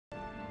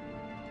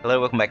Hello,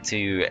 welcome back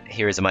to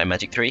Heroes of Might and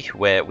Magic 3,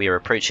 where we are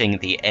approaching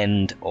the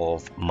end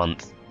of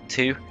month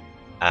 2.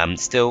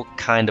 Still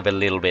kind of a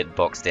little bit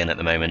boxed in at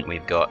the moment.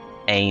 We've got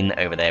Ain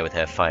over there with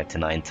her 5 to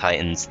 9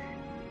 Titans,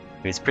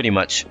 who is pretty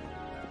much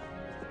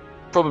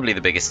probably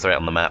the biggest threat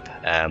on the map.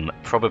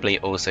 Probably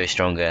also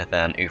stronger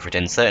than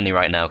Ufretin, certainly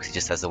right now because he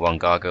just has the one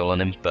gargoyle on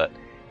him, but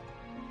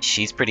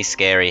she's pretty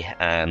scary,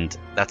 and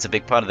that's a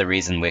big part of the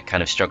reason we're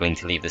kind of struggling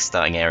to leave the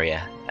starting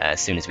area.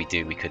 As soon as we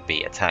do, we could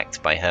be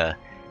attacked by her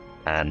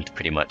and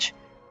pretty much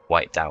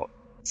wiped out.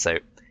 So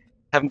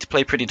having to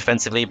play pretty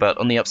defensively, but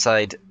on the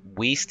upside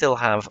we still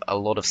have a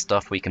lot of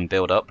stuff we can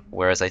build up,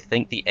 whereas I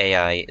think the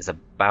AI is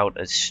about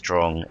as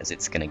strong as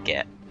it's gonna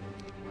get.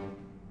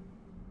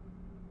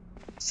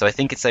 So I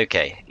think it's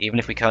okay. Even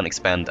if we can't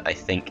expand, I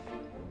think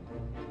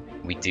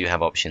we do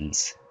have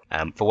options.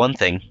 For one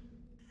thing,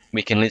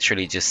 we can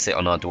literally just sit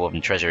on our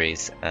Dwarven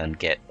treasuries and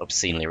get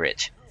obscenely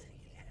rich,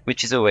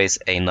 which is always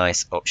a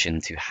nice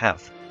option to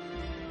have.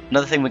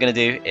 Another thing we're going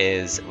to do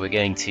is we're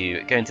going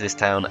to go into this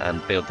town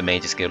and build the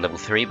Major Skill level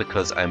 3,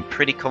 because I'm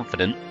pretty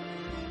confident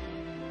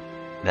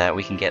that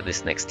we can get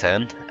this next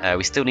turn.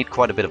 We still need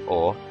quite a bit of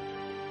ore,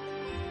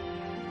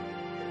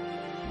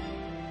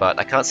 but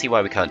I can't see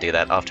why we can't do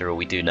that. After all,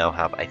 we do now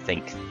have, I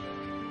think,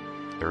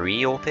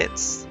 3 ore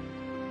pits?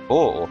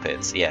 4 ore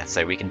pits, yeah,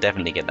 so we can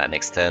definitely get that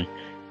next turn.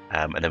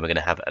 And then we're going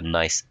to have a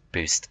nice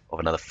boost of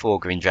another 4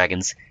 green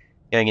dragons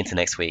going into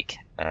next week,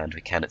 and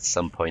we can at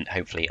some point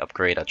hopefully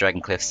upgrade our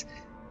dragon cliffs.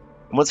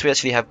 And once we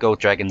actually have gold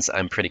dragons,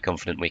 I'm pretty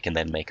confident we can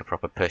then make a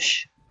proper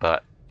push,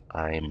 but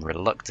I'm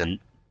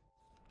reluctant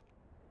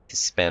to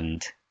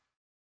spend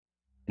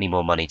any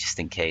more money just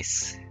in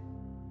case.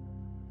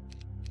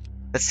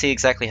 Let's see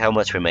exactly how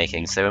much we're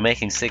making. So we're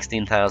making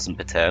 16,000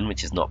 per turn,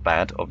 which is not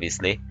bad,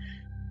 obviously.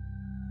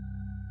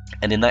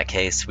 And in that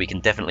case, we can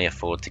definitely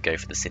afford to go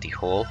for the City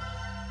Hall,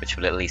 which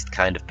will at least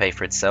kind of pay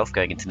for itself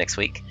going into next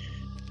week,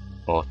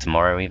 or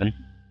tomorrow even.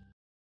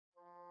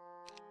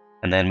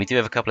 And then we do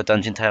have a couple of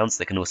dungeon towns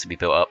that can also be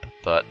built up,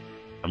 but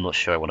I'm not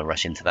sure I want to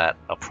rush into that.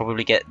 I'll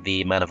probably get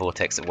the Mana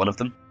Vortex at one of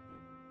them,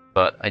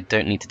 but I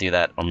don't need to do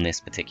that on this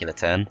particular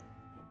turn.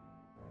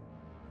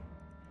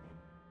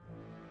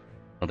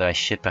 Although I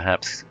should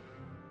perhaps...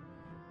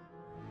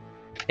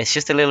 It's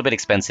just a little bit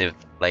expensive.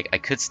 Like, I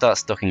could start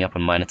stocking up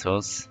on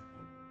Minotaurs.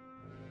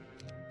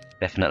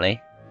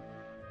 Definitely.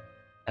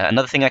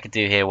 Another thing I could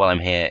do here while I'm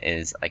here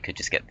is I could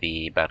just get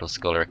the Battle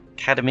Scholar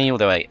Academy,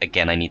 although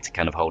again I need to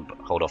kind of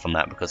hold off on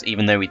that, because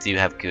even though we do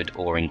have good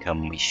ore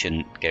income, we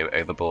shouldn't go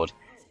overboard,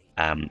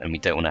 and we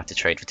don't want to have to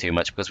trade for too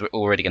much, because we're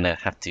already going to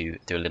have to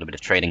do a little bit of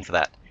trading for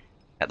that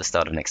at the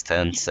start of next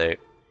turn. So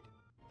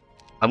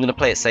I'm going to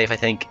play it safe, I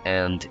think,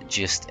 and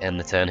just end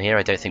the turn here.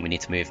 I don't think we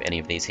need to move any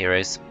of these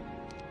heroes,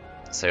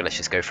 so let's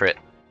just go for it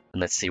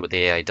and let's see what the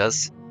AI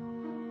does.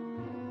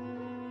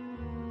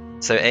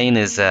 So Ain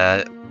is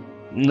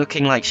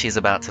looking like she's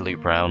about to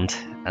loop round,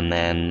 and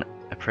then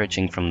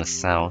approaching from the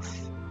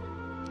south.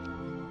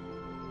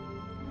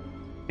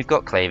 We've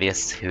got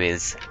Clavius, who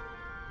is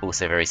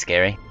also very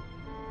scary.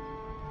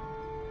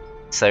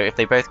 So if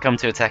they both come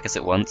to attack us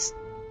at once,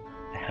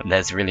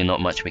 there's really not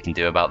much we can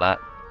do about that.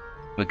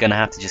 We're gonna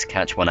have to just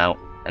catch one out,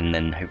 and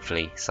then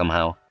hopefully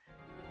somehow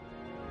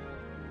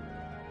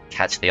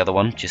catch the other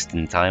one just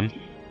in time.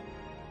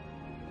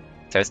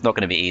 So it's not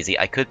gonna be easy.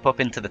 I could pop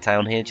into the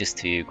town here just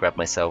to grab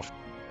myself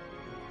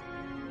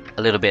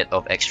a little bit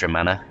of extra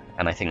mana,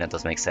 and I think that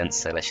does make sense,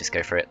 so let's just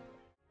go for it.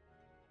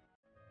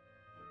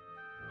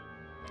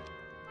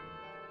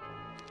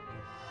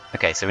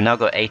 Okay, so we've now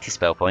got 80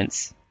 spell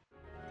points,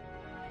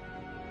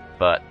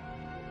 but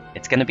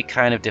it's going to be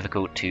kind of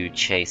difficult to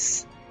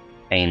chase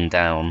Ain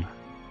down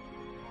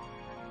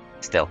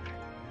still.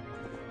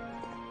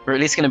 We're at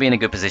least going to be in a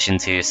good position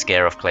to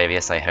scare off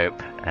Clavius, I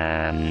hope,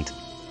 and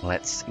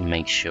let's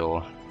make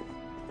sure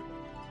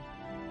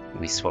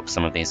we swap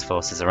some of these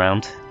forces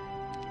around.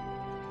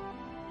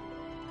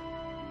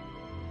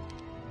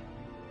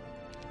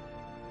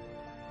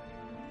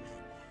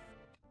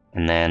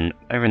 And then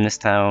over in this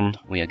town,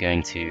 we are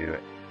going to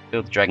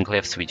build the Dragon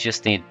Cliffs. We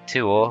just need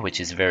 2 ore,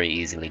 which is very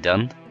easily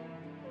done.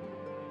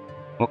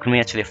 What can we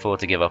actually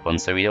afford to give up on?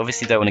 So we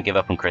obviously don't want to give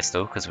up on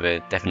Crystal, because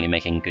we're definitely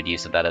making good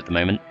use of that at the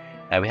moment.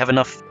 We have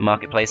enough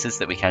marketplaces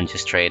that we can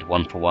just trade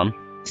 1 for 1,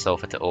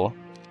 Sulfur to ore.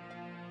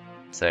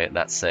 So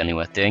that's certainly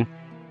worth doing.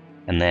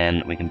 And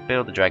then we can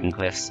build the Dragon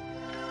Cliffs.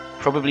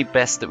 Probably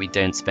best that we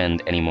don't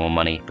spend any more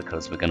money,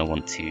 because we're going to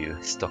want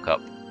to stock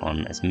up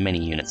on as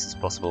many units as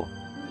possible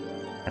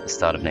at the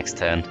start of next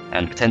turn,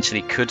 and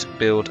potentially could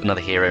build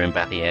another hero in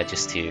Bathier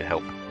just to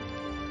help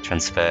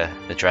transfer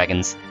the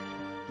dragons.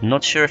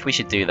 Not sure if we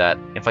should do that.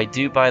 If I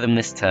do buy them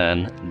this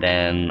turn,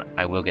 then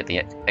I will get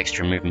the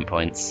extra movement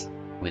points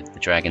with the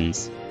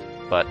dragons,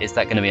 but is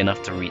that going to be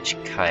enough to reach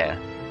Kaya?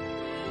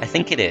 I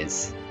think it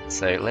is,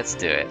 so let's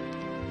do it.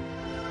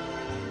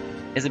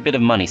 It's a bit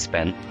of money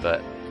spent,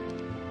 but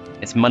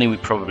it's money we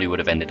probably would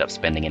have ended up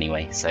spending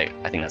anyway, so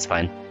I think that's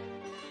fine.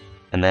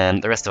 And then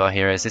the rest of our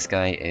heroes, this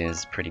guy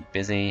is pretty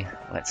busy.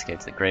 Let's go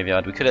to the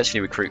graveyard. We could actually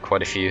recruit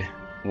quite a few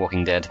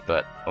Walking Dead,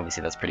 but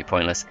obviously that's pretty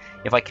pointless.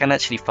 If I can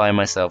actually find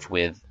myself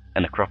with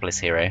an Acropolis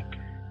hero,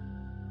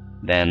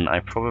 then I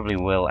probably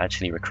will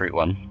actually recruit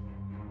one,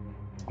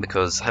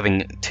 because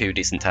having 2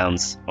 decent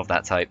towns of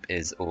that type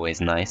is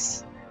always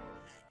nice,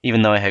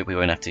 even though I hope we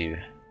won't have to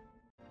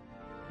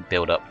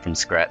build up from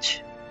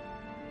scratch.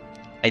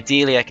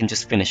 Ideally I can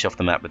just finish off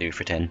the map with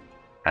Ufretin,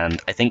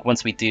 and I think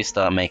once we do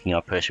start making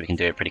our push we can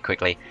do it pretty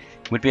quickly.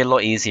 It would be a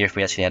lot easier if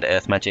we actually had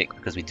Earth Magic,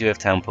 because we do have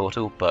Town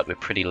Portal, but we're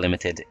pretty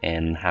limited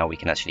in how we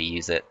can actually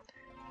use it.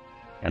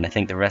 And I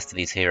think the rest of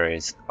these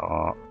heroes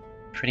are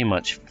pretty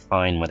much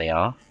fine where they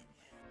are.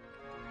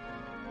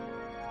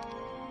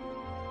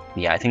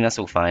 Yeah, I think that's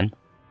all fine.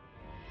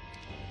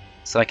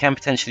 So I can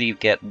potentially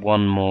get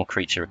one more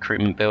creature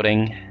recruitment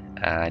building.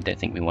 I don't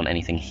think we want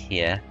anything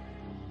here.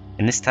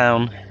 In this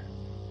town,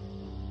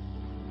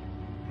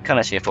 we can't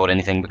actually afford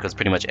anything because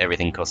pretty much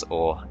everything costs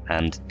ore,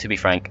 and to be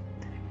frank,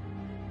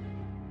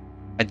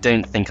 I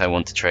don't think I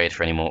want to trade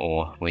for any more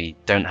ore. We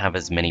don't have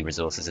as many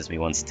resources as we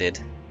once did,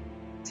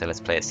 so let's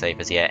play it safe.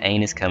 As yeah,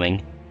 Ain is coming.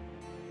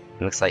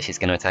 It looks like she's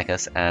going to attack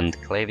us, and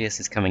Clavius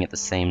is coming at the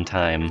same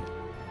time.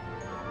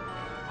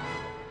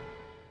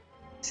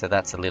 So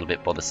that's a little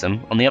bit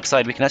bothersome. On the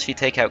upside, we can actually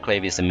take out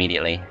Clavius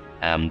immediately,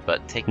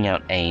 but taking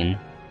out Ain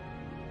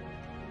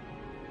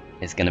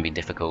is going to be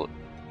difficult.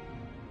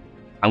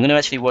 I'm going to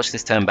actually watch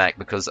this turn back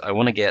because I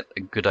want to get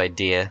a good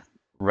idea,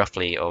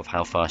 roughly, of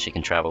how far she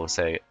can travel.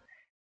 So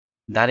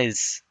that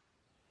is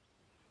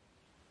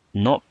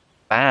not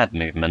bad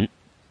movement,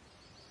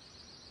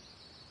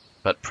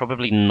 but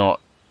probably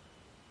not.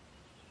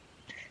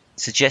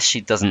 Suggests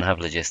she doesn't have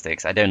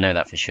logistics. I don't know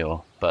that for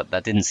sure, but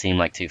that didn't seem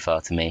like too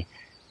far to me.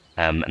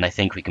 And I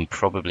think we can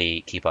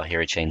probably keep our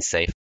hero chain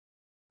safe.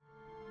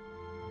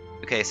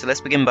 Okay, so let's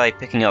begin by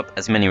picking up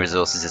as many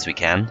resources as we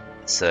can.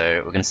 So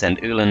we're going to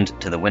send Uland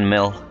to the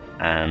windmill,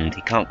 and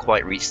he can't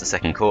quite reach the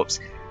second corpse.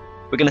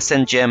 We're going to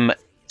send Gem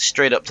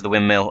straight up to the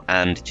windmill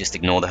and just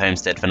ignore the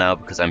homestead for now,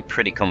 because I'm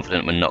pretty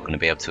confident we're not going to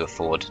be able to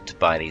afford to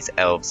buy these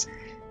elves.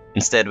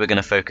 Instead, we're going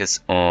to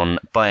focus on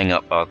buying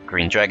up our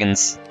green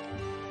dragons,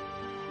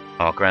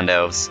 our grand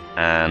elves,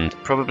 and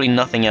probably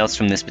nothing else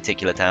from this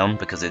particular town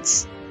because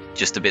it's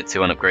just a bit too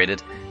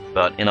unupgraded.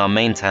 But in our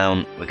main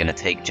town, we're going to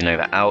take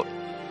Genova out.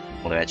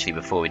 Although actually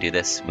before we do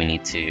this, we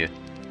need to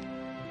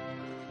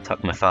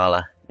tuck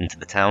Mephala into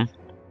the town.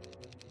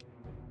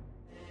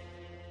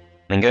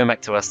 Then going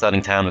back to our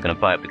starting town, we're going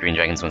to buy up the green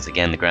dragons once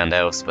again, the grand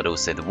elves, but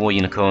also the war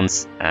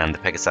unicorns and the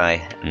pegasi,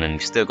 and then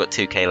we've still got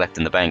 2k left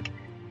in the bank,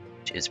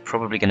 which is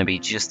probably going to be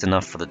just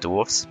enough for the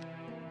dwarfs.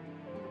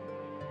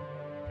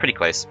 Pretty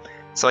close.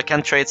 So I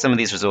can trade some of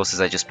these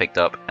resources I just picked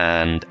up,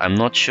 and I'm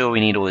not sure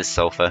we need all this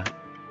sulfur.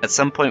 At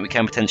some point we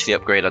can potentially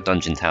upgrade our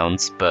dungeon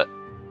towns, but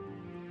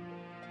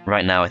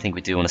right now I think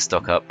we do want to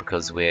stock up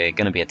because we're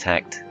going to be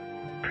attacked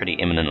pretty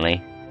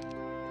imminently.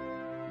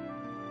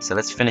 So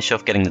let's finish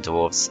off getting the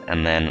dwarves,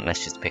 and then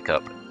let's just pick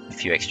up a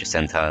few extra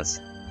centaurs.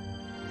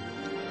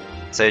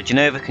 So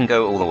Genova can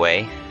go all the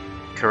way.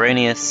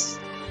 Coronius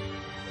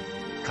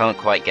can't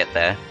quite get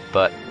there,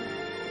 but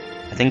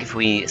I think if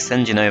we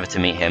send Genova to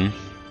meet him,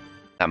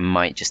 that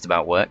might just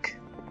about work.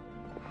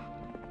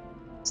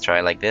 Let's try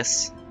it like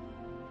this.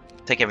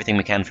 Take everything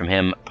we can from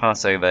him,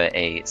 pass over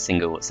a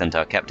single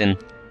centaur captain,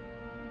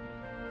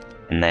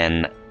 and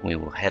then we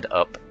will head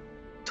up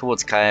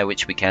towards Kaya,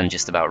 which we can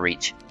just about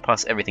reach.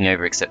 Pass everything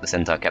over except the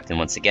centaur captain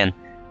once again,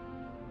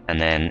 and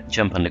then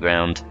jump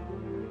underground,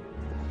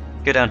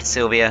 go down to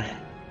Sylvia,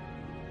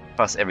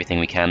 pass everything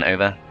we can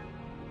over,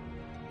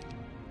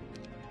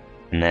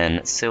 and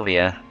then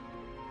Sylvia.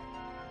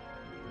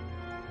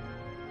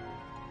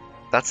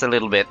 That's a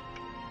little bit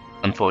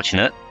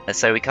unfortunate,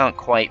 so we can't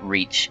quite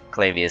reach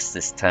Clavius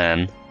this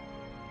turn,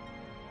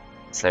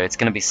 so it's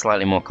going to be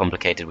slightly more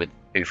complicated with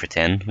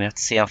Ufretin. We have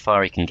to see how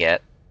far he can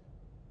get.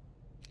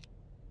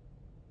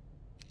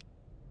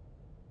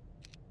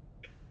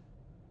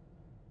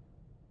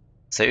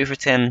 So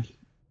Ufretin,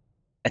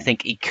 I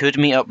think he could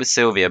meet up with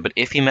Sylvia, but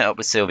if he met up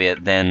with Sylvia,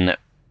 then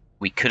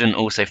we couldn't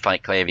also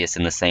fight Clavius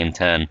in the same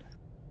turn.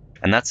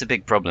 And that's a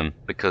big problem,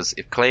 because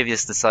if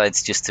Clavius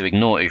decides just to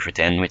ignore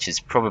Ufretin, which is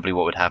probably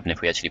what would happen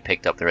if we actually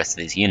picked up the rest of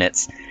these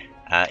units,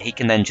 he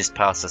can then just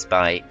pass us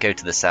by, go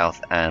to the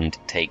south, and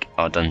take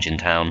our dungeon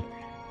town.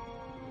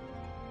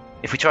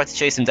 If we try to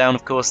chase him down,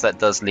 of course, that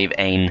does leave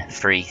Ain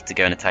free to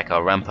go and attack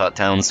our Rampart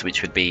towns,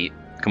 which would be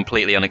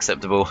completely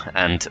unacceptable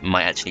and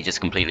might actually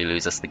just completely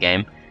lose us the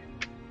game.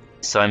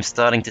 So I'm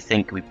starting to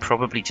think we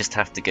probably just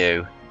have to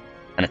go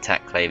and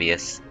attack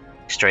Clavius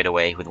straight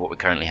away with what we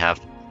currently have,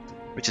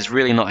 which is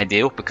really not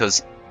ideal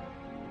because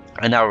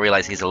I now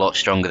realize he's a lot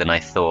stronger than I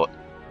thought,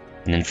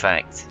 and in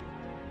fact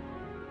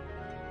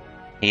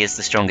he is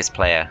the strongest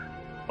player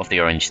of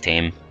the orange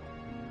team,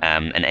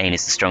 and Ain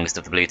is the strongest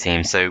of the blue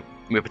team, so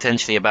we're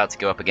potentially about to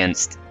go up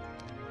against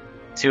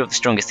two of the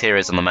strongest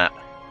heroes on the map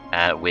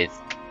with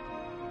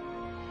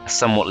a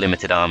somewhat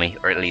limited army,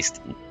 or at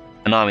least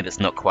an army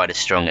that's not quite as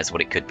strong as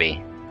what it could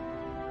be.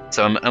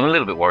 So I'm a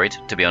little bit worried,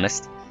 to be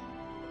honest.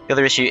 The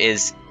other issue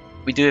is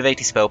we do have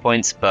 80 spell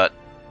points, but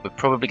we're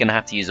probably going to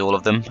have to use all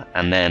of them,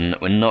 and then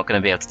we're not going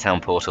to be able to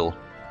town portal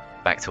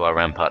back to our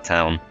Rampart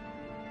town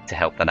to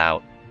help that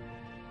out.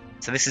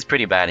 So this is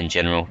pretty bad in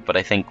general, but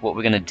I think what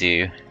we're going to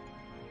do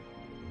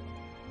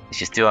is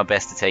just do our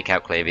best to take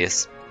out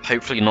Clavius,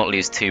 hopefully not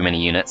lose too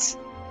many units.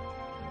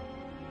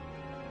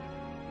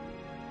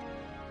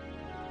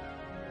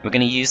 We're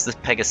going to use the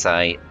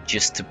Pegasi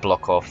just to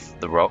block off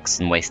the rocks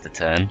and waste a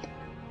turn.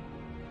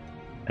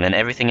 And then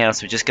everything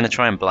else, we're just going to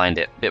try and blind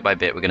it. Bit by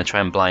bit, we're going to try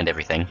and blind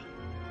everything.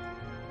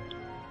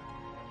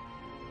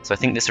 So I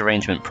think this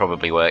arrangement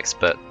probably works,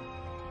 but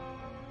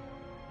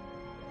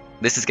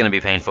this is going to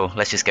be painful.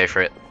 Let's just go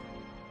for it.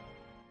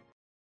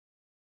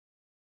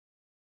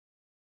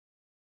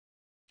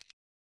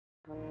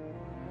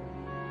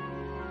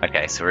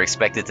 Okay, so we're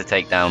expected to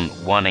take down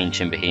one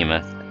ancient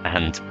behemoth,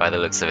 and by the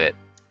looks of it,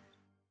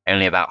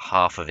 only about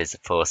half of his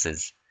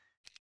forces.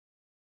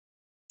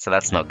 So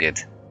that's not good.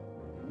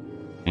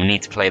 We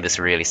need to play this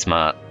really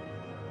smart.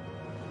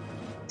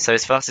 So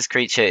his fastest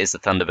creature is the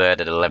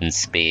Thunderbird at 11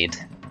 speed.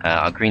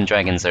 Our green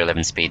dragons are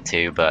 11 speed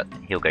too, but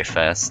he'll go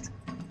first.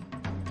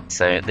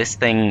 So this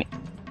thing,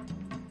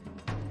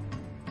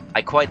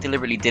 I quite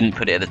deliberately didn't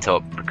put it at the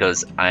top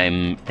because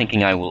I'm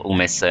thinking I will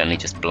almost certainly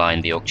just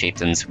blind the Orc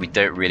Chieftains. We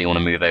don't really want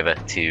to move over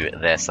to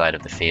their side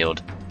of the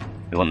field.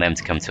 We want them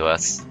to come to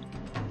us.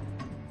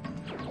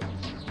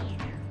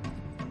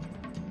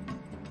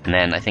 And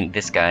then I think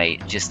this guy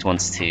just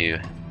wants to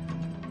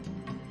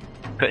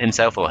put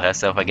himself, or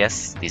herself I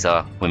guess, these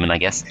are women I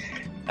guess,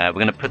 we're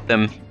going to put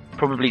them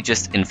probably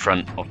just in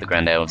front of the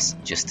Grand Elves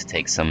just to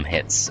take some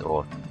hits,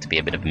 or to be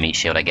a bit of a meat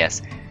shield I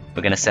guess.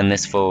 We're going to send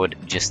this forward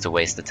just to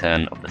waste the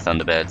turn of the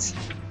Thunderbirds.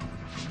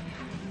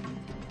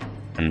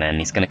 And then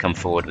he's going to come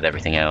forward with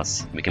everything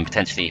else. We can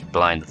potentially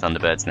blind the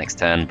Thunderbirds next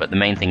turn, but the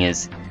main thing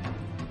is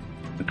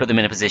we put them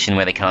in a position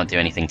where they can't do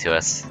anything to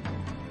us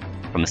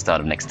from the start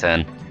of next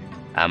turn.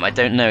 I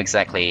don't know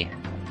exactly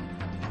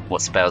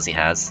what spells he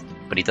has,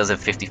 but he does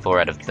have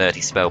 54 out of 30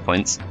 spell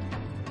points,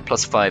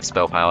 plus 5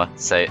 spell power,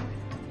 so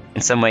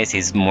in some ways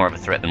he's more of a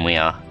threat than we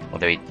are,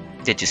 although he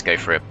did just go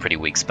for a pretty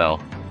weak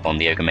spell on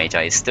the Ogre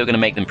Magi. It's still going to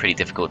make them pretty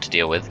difficult to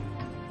deal with,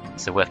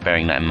 so worth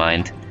bearing that in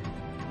mind.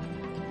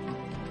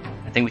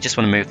 I think we just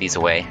want to move these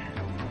away.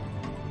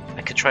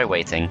 I could try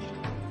waiting.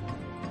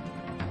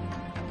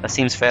 That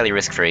seems fairly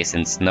risk-free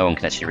since no one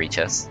can actually reach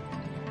us.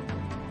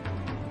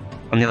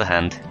 On the other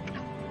hand,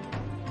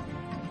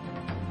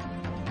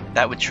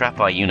 that would trap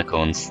our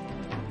unicorns,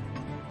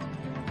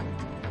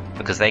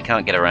 because they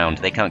can't get around,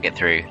 they can't get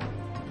through,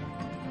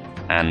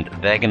 and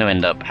they're going to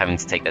end up having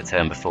to take their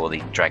turn before the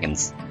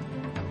dragons.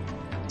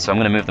 So I'm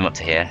going to move them up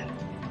to here,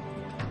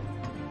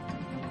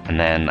 and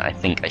then I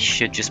think I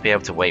should just be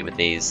able to wait with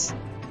these.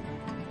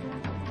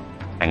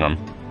 Hang on,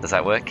 does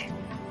that work?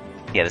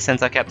 Yeah, the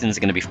Centaur Captains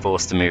are going to be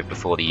forced to move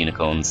before the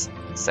unicorns,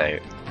 so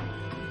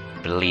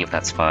I believe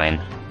that's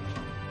fine,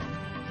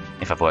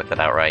 if I've worked that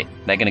out right.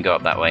 They're going to go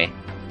up that way,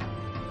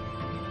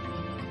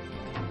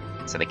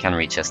 so they can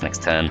reach us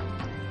next turn.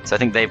 So I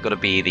think they've got to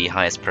be the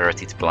highest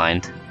priority to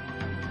blind.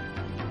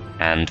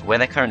 And where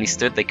they're currently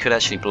stood, they could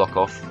actually block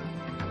off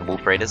the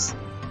Wolf Raiders,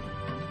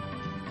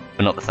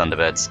 but not the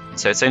Thunderbirds.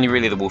 So it's only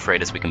really the Wolf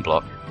Raiders we can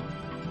block.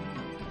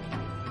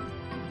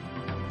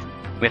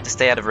 We have to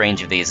stay out of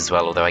range of these as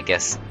well, although I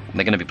guess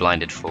they're going to be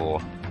blinded for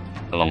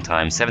a long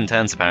time. 7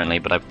 turns apparently,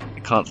 but I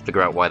can't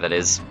figure out why that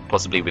is.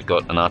 Possibly we've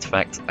got an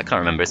artifact. I can't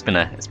remember. It's been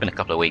a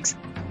couple of weeks.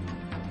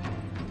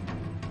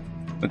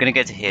 We're going to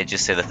go to here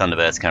just so the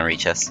Thunderbirds can't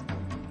reach us.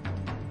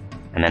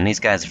 And then these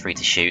guys are free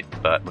to shoot,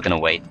 but we're going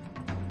to wait.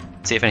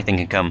 See if anything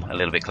can come a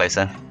little bit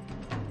closer.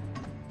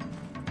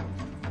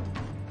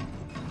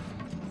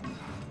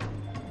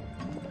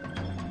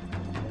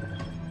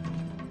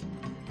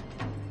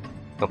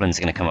 Goblins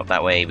are going to come up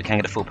that way. We can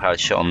get a full powered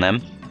shot on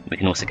them. We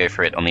can also go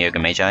for it on the Ogre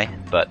Magi,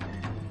 but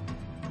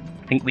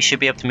I think we should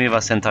be able to move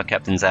our Centaur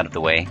Captains out of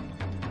the way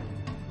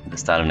at the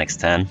start of next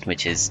turn,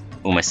 which is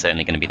almost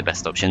certainly going to be the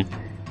best option.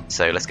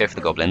 So let's go for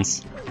the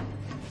Goblins.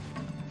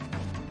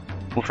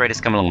 Wolf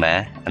Raiders come along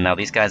there, and now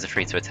these guys are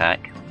free to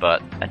attack,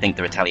 but I think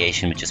the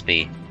retaliation would just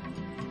be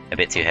a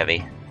bit too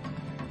heavy.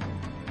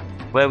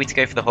 Were we to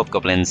go for the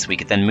Hobgoblins, we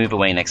could then move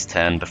away next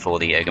turn before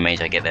the Ogre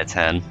Magi get their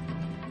turn,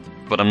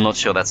 but I'm not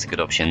sure that's a good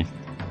option.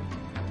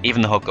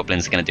 Even the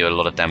Hobgoblins are going to do a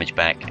lot of damage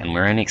back, and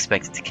we're only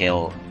expected to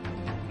kill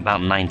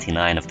about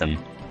 99 of them.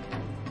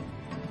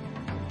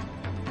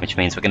 Which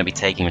means we're going to be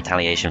taking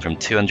retaliation from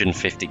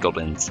 250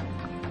 goblins.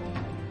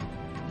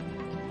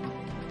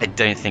 I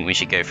don't think we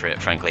should go for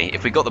it, frankly.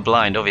 If we got the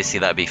blind, obviously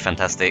that'd be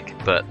fantastic,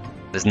 but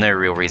there's no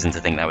real reason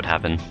to think that would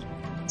happen.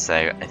 So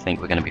I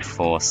think we're going to be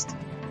forced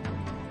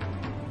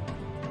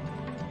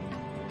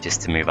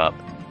just to move up.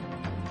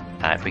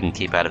 If we can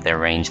keep out of their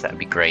range, that would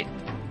be great.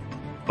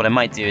 What I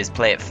might do is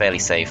play it fairly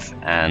safe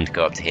and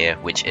go up to here,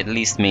 which at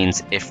least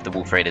means if the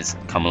Wolf Raiders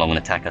come along and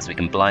attack us, we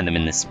can blind them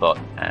in this spot,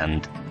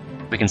 and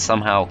we can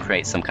somehow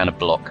create some kind of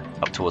block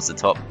up towards the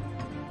top.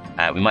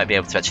 We might be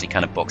able to actually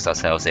kind of box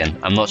ourselves in.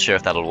 I'm not sure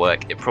if that'll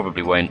work. It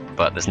probably won't,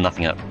 but there's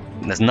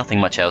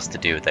nothing much else to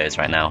do with those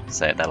right now,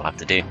 so that'll have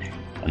to do.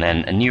 And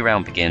then a new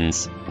round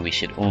begins. We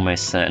should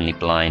almost certainly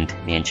blind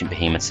the ancient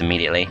behemoths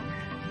immediately.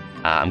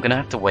 I'm going to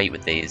have to wait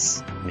with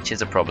these, which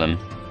is a problem,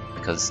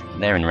 because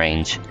they're in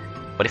range.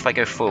 But if I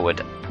go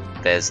forward,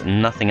 there's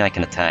nothing I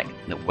can attack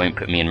that won't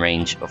put me in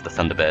range of the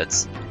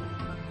Thunderbirds.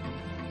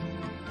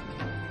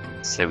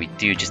 So we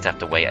do just have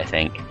to wait, I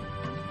think.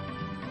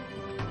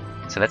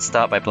 So let's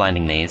start by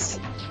blinding these.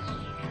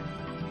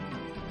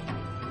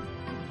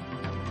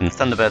 And the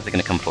Thunderbirds are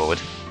going to come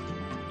forward.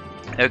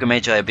 Ogre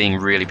Magi are being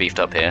really beefed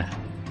up here.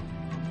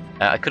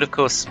 I could, of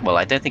course... Well,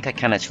 I don't think I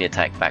can actually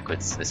attack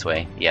backwards this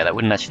way. Yeah, that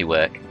wouldn't actually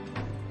work.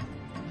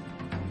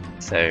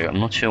 So I'm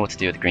not sure what to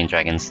do with the green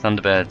dragons.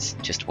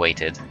 Thunderbirds just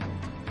waited.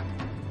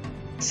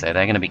 So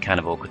they're going to be kind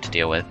of awkward to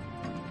deal with.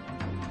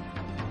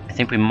 I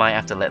think we might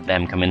have to let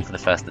them come in for the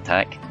first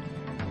attack.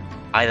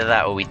 Either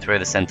that or we throw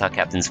the Centaur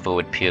Captains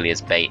forward purely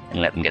as bait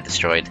and let them get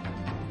destroyed.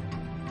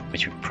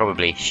 Which we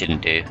probably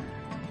shouldn't do.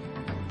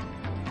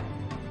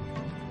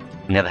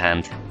 On the other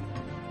hand,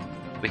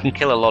 we can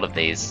kill a lot of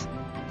these.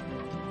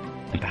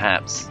 And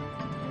perhaps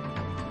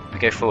we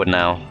go forward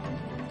now.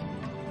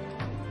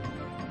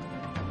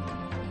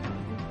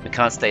 We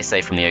can't stay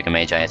safe from the Ogre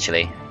Magi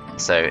actually,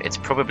 so it's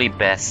probably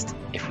best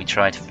if we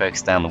try to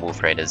focus down the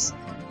Wolf Raiders.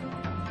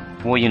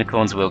 War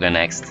Unicorns will go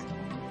next.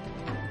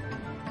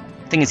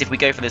 Thing is, if we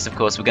go for this, of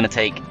course, we're going to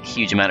take a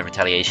huge amount of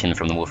retaliation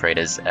from the Wolf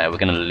Raiders. We're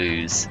going to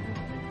lose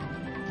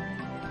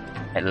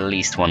at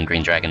least one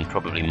Green Dragon,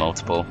 probably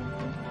multiple.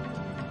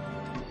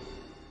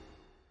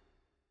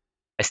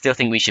 I still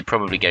think we should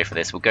probably go for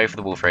this. We'll go for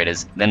the Wolf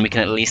Raiders, then we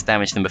can at least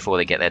damage them before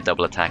they get their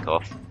double attack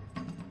off.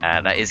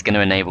 That is going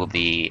to enable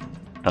the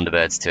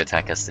Thunderbirds to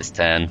attack us this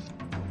turn,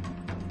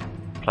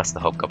 plus the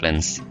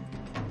Hobgoblins.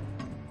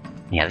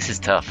 Yeah, this is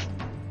tough.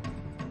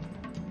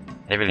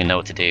 I don't really know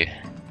what to do.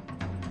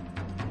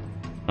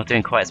 Not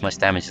doing quite as much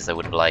damage as I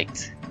would have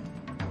liked.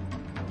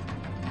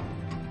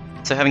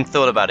 So having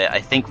thought about it, I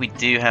think we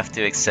do have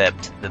to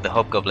accept that the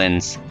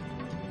Hobgoblins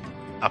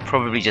are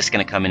probably just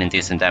going to come in and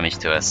do some damage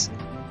to us,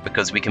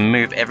 because we can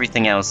move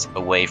everything else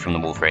away from the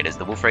Wolf Raiders.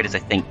 The Wolf Raiders, I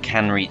think,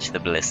 can reach the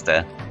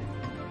Ballista,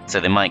 so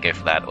they might go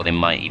for that, or they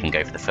might even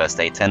go for the first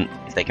aid tent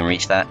if they can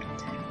reach that.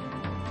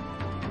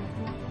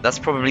 That's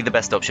probably the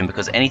best option,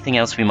 because anything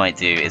else we might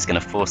do is going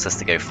to force us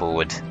to go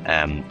forward,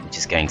 which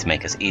is going to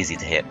make us easy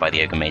to hit by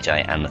the Ogre Magi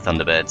and the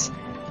Thunderbirds.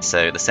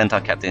 So the Centaur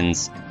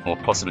Captains, or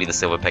possibly the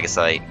Silver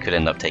Pegasi, could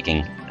end up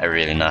taking a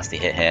really nasty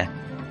hit here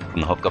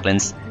from the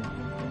Hobgoblins.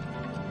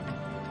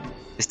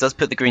 This does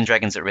put the Green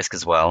Dragons at risk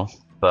as well,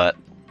 but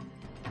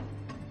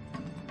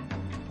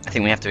I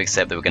think we have to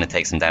accept that we're going to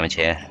take some damage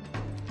here.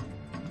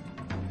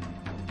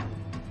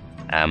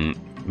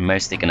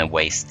 Mostly going to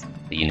waste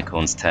the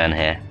Unicorn's turn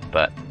here,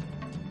 but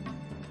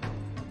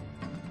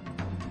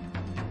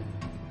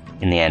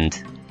in the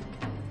end,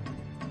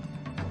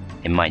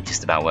 it might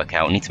just about work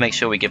out. We need to make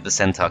sure we give the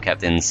Centaur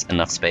Captains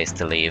enough space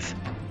to leave,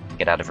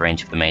 get out of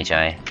range of the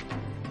Magi,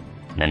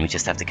 and then we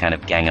just have to kind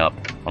of gang up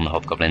on the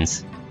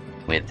Hobgoblins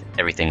with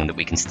everything that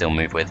we can still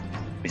move with,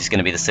 which is going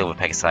to be the Silver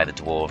Pegasi, the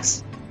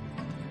Dwarves,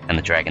 and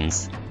the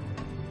Dragons.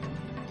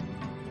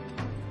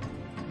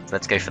 So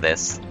let's go for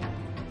this.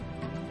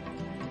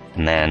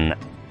 And then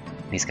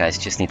these guys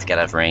just need to get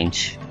out of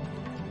range.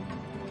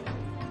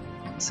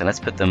 So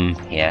let's put them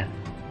here.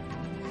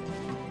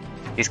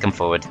 Please come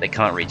forward. They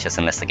can't reach us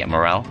unless they get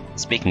morale.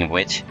 Speaking of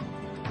which,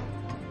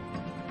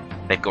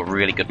 they've got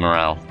really good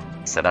morale,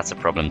 so that's a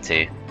problem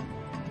too.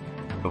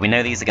 But we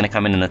know these are going to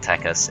come in and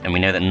attack us, and we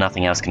know that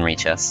nothing else can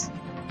reach us.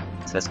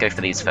 So let's go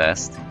for these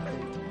first.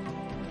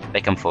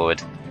 They come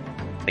forward.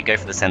 They go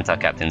for the Centaur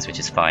Captains, which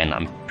is fine.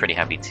 I'm pretty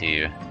happy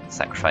to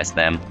sacrifice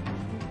them.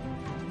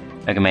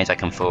 Ogre Magi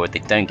come forward. They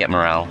don't get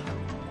morale.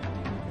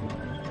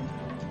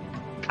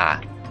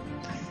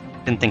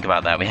 Didn't think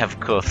about that. We have, of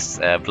course,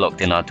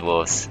 blocked in our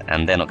Dwarves,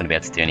 and they're not going to be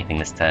able to do anything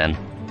this turn.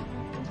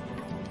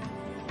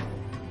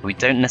 We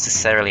don't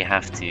necessarily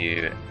have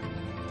to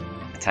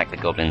attack the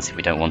Goblins if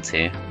we don't want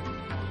to.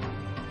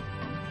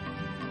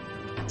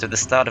 So at the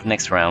start of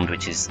next round,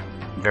 which is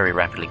very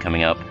rapidly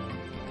coming up,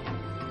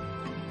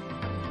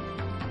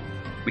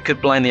 we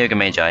could blind the Ogre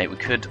Magi. We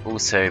could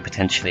also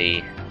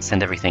potentially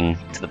send everything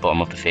to the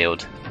bottom of the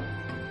field,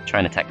 try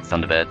and attack the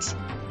Thunderbirds.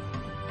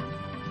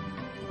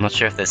 I'm not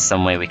sure if there's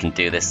some way we can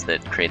do this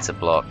that creates a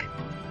block.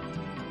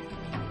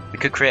 We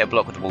could create a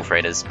block with the Wolf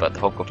Raiders, but the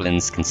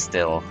Hobgoblins can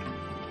still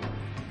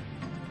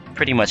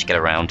pretty much get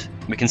around.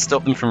 We can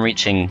stop them from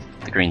reaching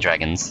the Green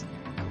Dragons.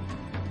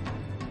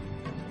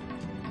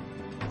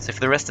 So for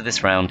the rest of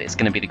this round, it's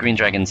going to be the Green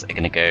Dragons are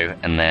going to go,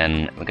 and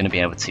then we're going to be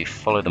able to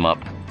follow them up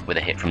with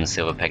a hit from the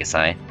Silver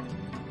Pegasi.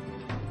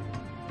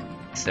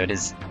 So it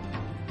is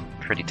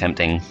pretty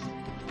tempting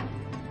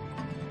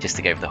just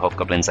to go for the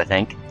Hobgoblins, I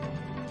think.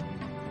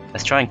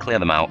 Let's try and clear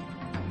them out.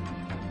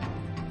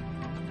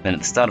 Then at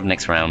the start of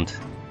next round,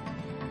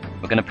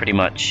 we're going to pretty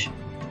much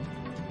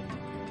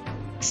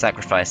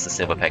sacrifice the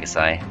Silver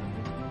Pegasi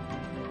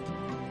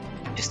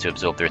just to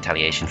absorb the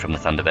retaliation from the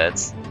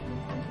Thunderbirds.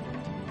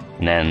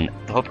 And then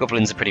the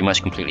Hobgoblins are pretty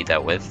much completely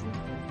dealt with.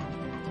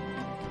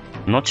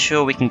 I'm not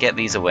sure we can get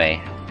these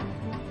away.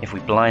 if we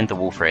blind the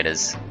Wolf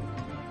Raiders,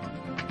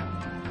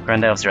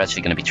 Grand Elves are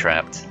actually going to be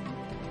trapped.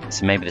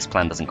 So maybe this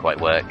plan doesn't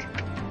quite work.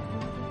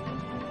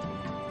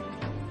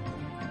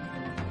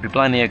 If we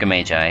blind the Ogre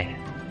Magi,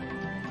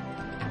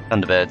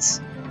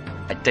 Thunderbirds,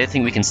 I don't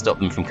think we can stop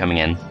them from coming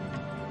in.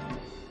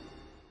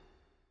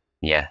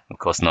 Yeah, of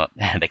course not.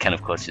 They can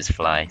of course just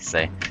fly,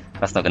 so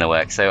that's not going to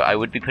work. So I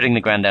would be putting the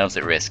Grand Elves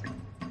at risk,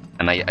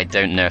 and I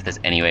don't know if there's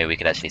any way we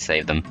could actually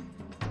save them.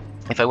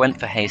 If I went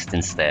for haste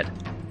instead,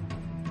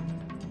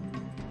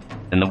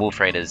 then the Wolf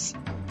Raiders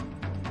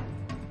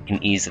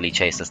can easily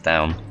chase us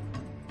down.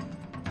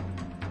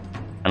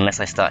 Unless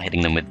I start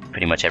hitting them with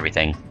pretty much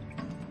everything.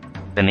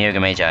 Then the Ogre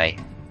Magi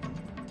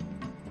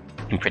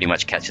can pretty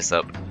much catch us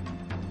up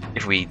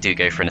if we do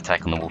go for an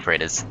attack on the Wolf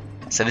Raiders.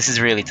 So this is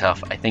really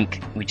tough. I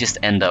think we just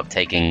end up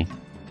taking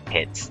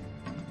hits.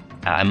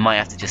 I might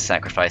have to just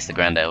sacrifice the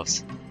Grand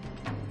Elves,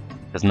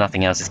 because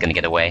nothing else is going to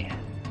get away.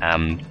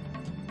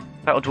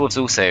 Battle Dwarves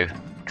also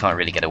can't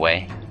really get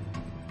away.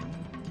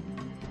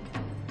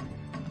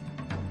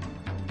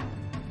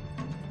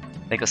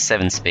 They got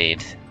 7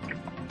 speed.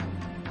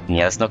 And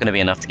yeah, it's not going to be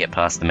enough to get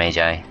past the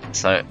Magi.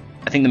 So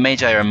I think the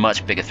Magi are a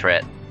much bigger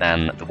threat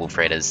than the Wolf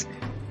Raiders.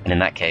 And in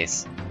that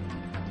case,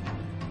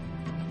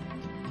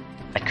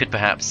 I could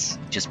perhaps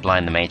just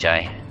blind the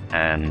Magi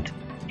and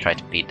try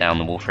to beat down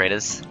the Wolf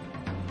Raiders.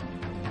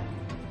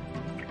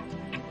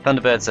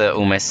 Thunderbirds are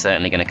almost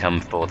certainly going to come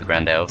for the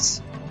Grand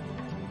Elves,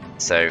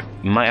 so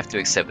we might have to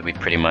accept that we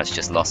pretty much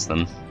just lost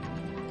them.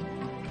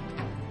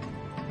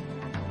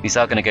 These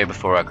are going to go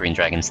before our Green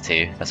Dragons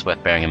too, that's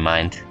worth bearing in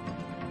mind.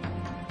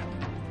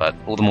 But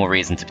all the more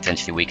reason to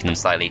potentially weaken them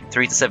slightly.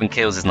 3 to 7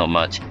 kills is not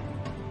much.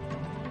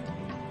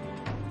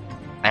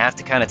 I have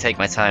to kind of take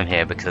my time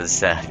here because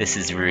this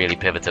is really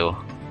pivotal.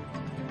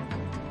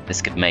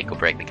 This could make or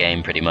break the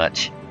game pretty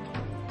much.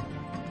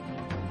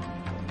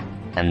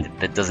 And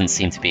there doesn't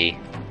seem to be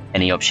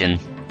any option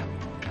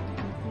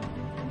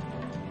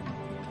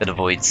that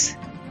avoids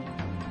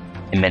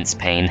immense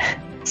pain.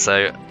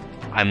 So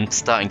I'm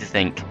starting to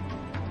think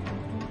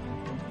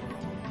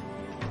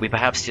we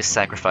perhaps just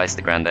sacrifice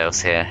the Grand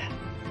Elves here.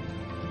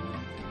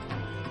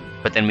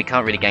 But then we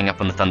can't really gang up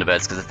on the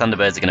Thunderbirds because the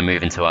Thunderbirds are going to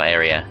move into our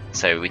area,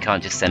 so we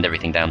can't just send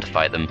everything down to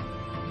fight them.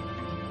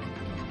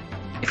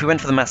 If we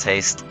went for the mass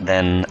haste,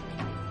 then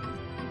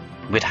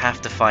we'd have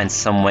to find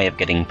some way of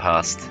getting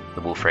past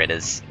the Wolf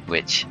Raiders,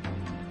 which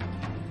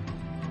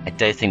I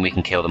don't think we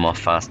can kill them off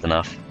fast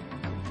enough.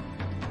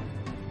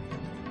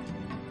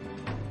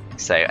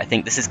 So I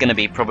think this is going to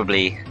be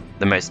probably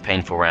the most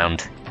painful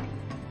round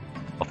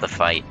of the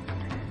fight,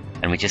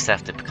 and we just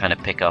have to kind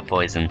of pick our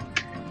poison.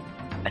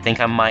 I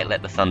think I might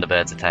let the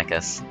Thunderbirds attack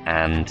us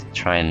and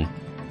try and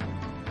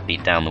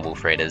beat down the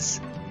Wolf Raiders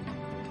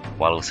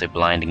while also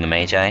blinding the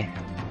Magi.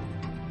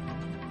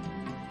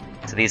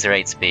 So these are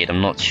 8 speed,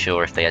 I'm not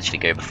sure if they actually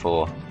go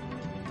before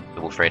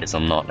the Wolf Raiders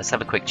or not. Let's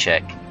have a quick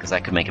check, because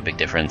that could make a big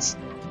difference.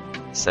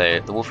 So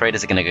the Wolf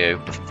Raiders are going to go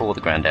before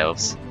the Grand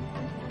Elves.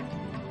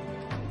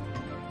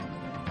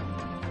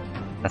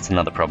 That's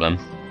another problem.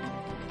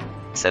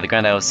 So the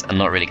Grand Elves are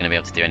not really going to be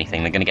able to do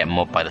anything, they're going to get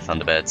mobbed by the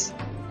Thunderbirds.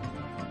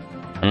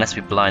 Unless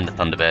we blind the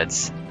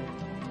Thunderbirds,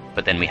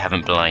 but then we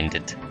haven't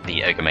blinded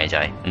the Ogre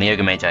Magi, and the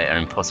Ogre Magi are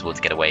impossible to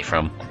get away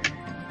from.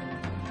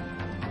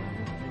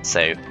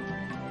 So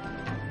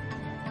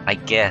I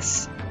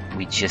guess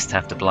we just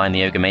have to blind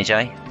the Ogre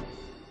Magi,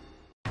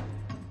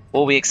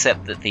 or we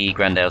accept that the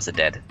Grand Elves are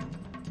dead,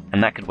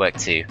 and that could work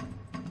too.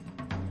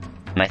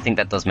 And I think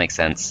that does make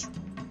sense.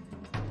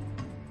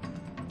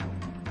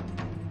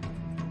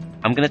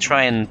 I'm going to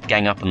try and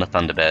gang up on the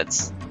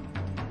Thunderbirds,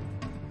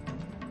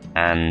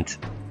 and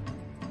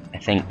I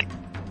think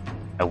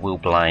I will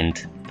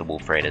blind the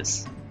Wolf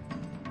Raiders.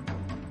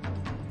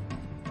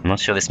 I'm not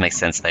sure this makes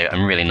sense though,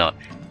 I'm really not.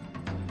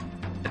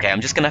 Okay, I'm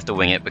just going to have to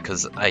wing it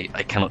because I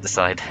cannot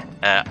decide.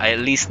 I at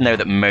least know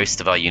that most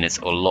of our units,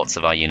 or lots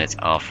of our units,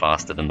 are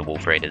faster than the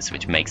Wolf Raiders,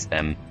 which makes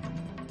them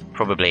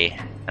probably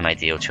an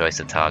ideal choice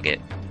of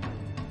target.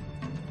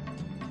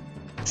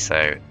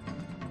 So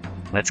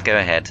let's go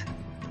ahead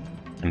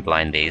and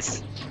blind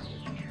these.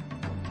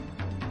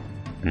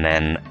 And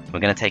then we're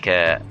going to take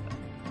a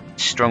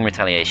strong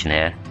retaliation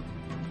here.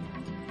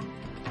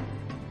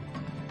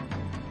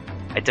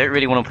 I don't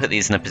really want to put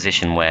these in a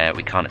position where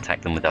we can't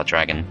attack them with our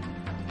dragon,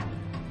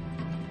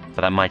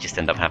 but that might just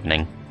end up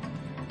happening.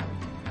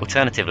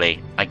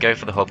 Alternatively, I go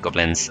for the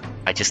Hobgoblins,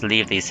 I just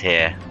leave these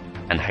here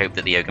and hope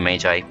that the Ogre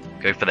Magi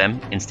go for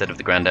them instead of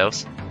the Grand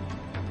Elves.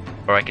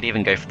 Or I could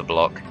even go for the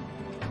block.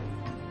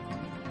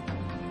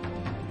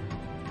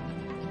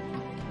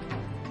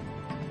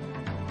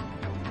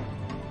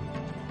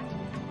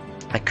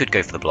 I could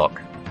go for the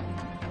block.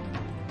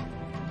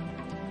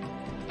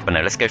 But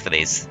no, let's go for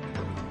these.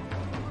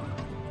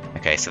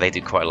 Okay, so they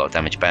do quite a lot of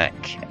damage back.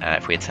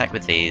 If we attack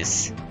with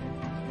these,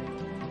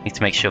 we need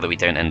to make sure that we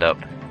don't end up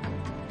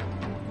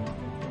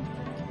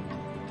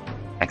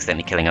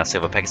accidentally killing our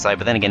Silver Pegasi,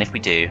 but then again, if we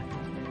do,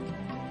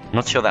 I'm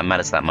not sure that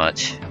matters that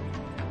much.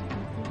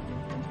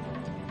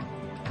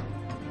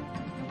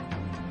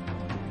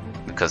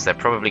 Because they're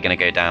probably going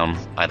to go down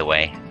either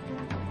way.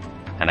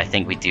 and I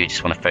think we do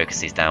just want to focus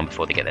these down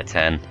before they get their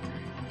turn.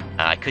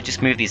 I could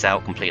just move these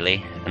out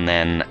completely, and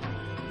then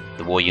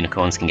the War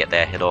Unicorns can get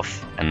their hit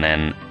off, and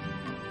then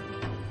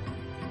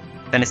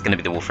it's going to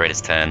be the Wolf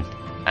Raider's turn,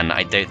 and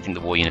I don't think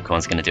the War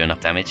Unicorn's going to do enough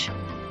damage.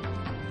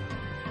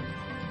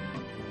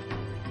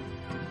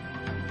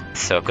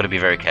 So I've got to be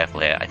very careful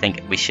here. I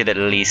think we should at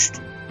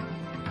least...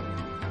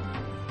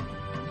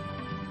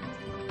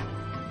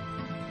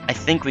 I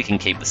think we can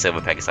keep the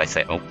Silver Pegasi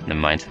safe. Oh, never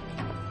mind.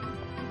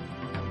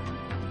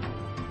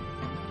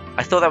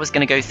 I thought that was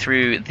going to go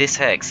through this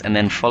hex and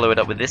then follow it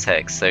up with this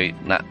hex, so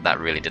that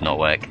really did not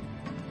work.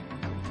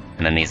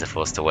 And then these are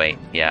forced to wait.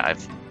 Yeah,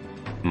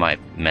 might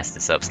mess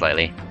this up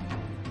slightly.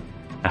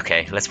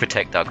 Okay, let's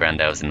protect our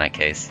Grand Elves in that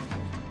case.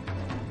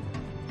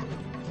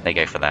 They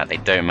go for that. They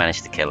don't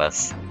manage to kill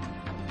us.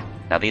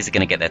 Now these are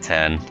going to get their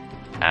turn,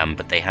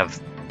 but they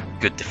have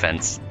good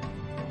defense.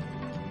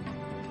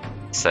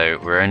 So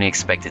we're only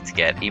expected to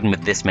get, even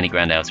with this many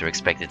Grand Elves, we're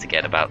expected to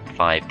get about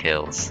 5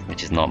 kills,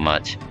 which is not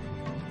much.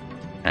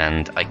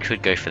 And I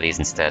could go for these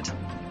instead.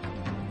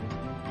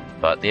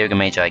 But the Ogre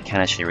Magi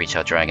can actually reach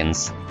our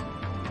dragons.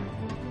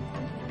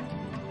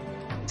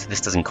 So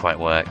this doesn't quite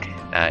work.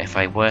 If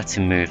I were to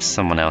move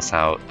someone else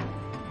out,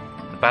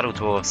 the Battle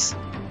Dwarfs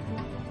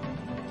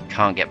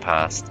can't get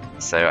past,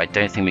 so I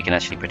don't think we can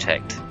actually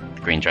protect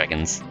the green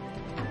dragons.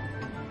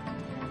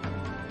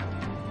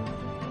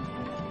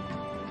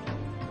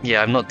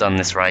 Yeah, I've not done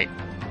this right.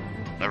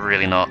 I'm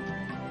really not.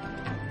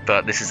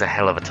 But this is a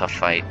hell of a tough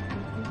fight.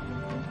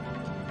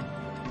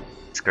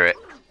 Screw it.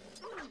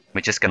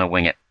 We're just gonna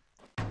wing it.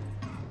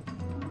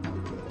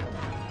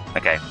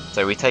 Okay,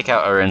 so we take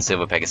out our own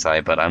Silver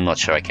Pegasi, but I'm not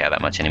sure I care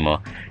that much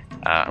anymore.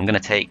 I'm going to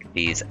take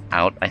these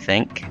out, I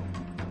think,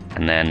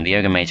 and then the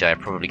Ogre Magi are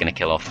probably going to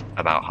kill off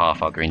about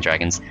half our green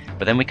dragons,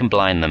 but then we can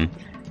blind them,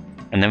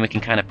 and then we can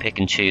kind of pick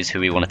and choose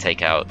who we want to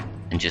take out,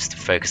 and just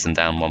focus them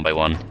down one by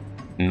one,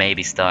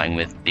 maybe starting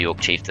with the Orc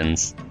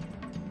Chieftains.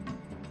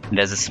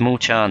 There's a small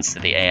chance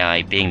that the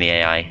AI, being the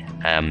AI,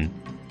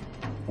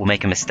 will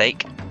make a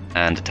mistake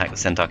and attack the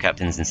Centaur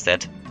Captains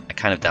instead. I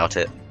kind of doubt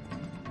it.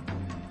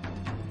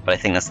 But I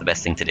think that's the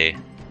best thing to do.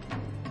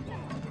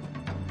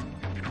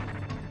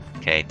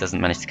 Okay, doesn't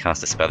manage to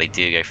cast a spell. They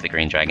do go for the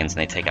green dragons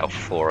and they take out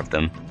 4 of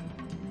them.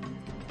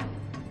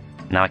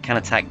 Now I can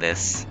attack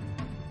this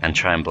and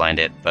try and blind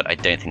it, but I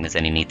don't think there's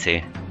any need to.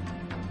 I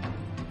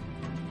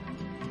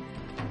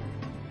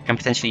can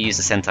potentially use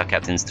the Centaur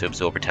Captains to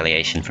absorb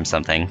retaliation from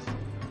something.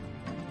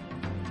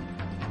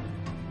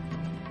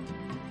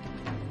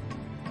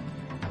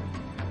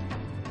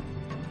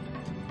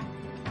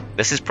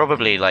 This is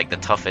probably like the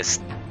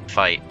toughest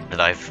fight that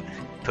I've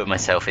put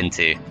myself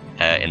into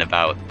in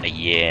about a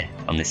year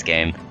on this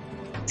game.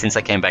 Since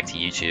I came back to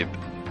YouTube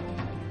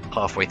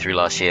halfway through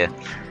last year,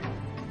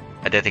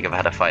 I don't think I've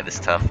had a fight this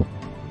tough.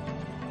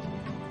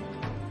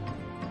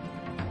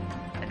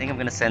 I think I'm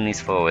going to send these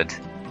forward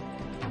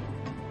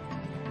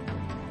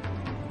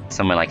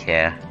somewhere like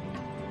here.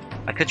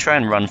 I could try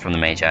and run from the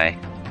Magi,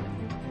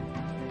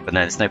 but no,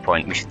 there's no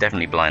point. We should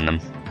definitely blind them.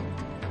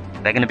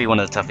 They're going to be one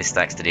of the toughest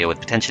stacks to deal with,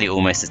 potentially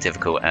almost as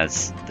difficult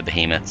as the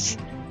Behemoths.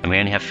 And we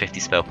only have 50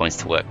 spell points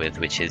to work with,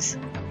 which is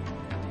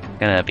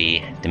going to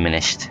be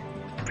diminished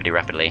pretty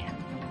rapidly.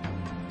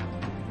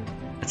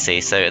 Let's see,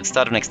 so at the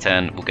start of next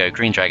turn, we'll go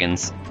green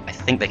dragons. I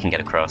think they can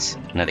get across.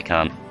 No, they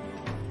can't.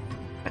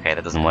 Okay,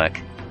 that doesn't work.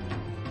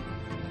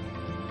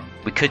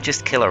 We could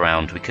just kill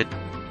around. We could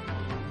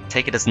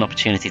take it as an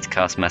opportunity to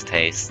cast mass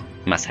haste,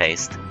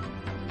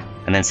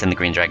 and then send the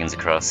green dragons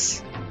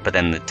across. But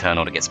then the turn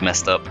order gets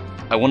messed up.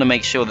 I want to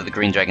make sure that the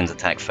green dragons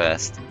attack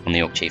first on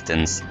the Orc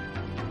Chieftains,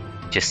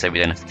 just so we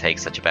don't have to take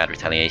such a bad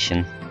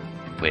retaliation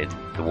with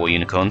the War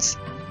Unicorns.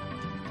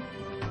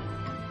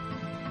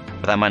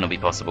 But that might not be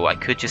possible. I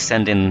could just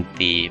send in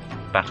the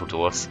Battle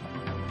Dwarfs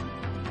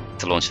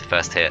to launch the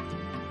first hit.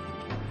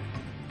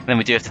 Then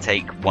we do have to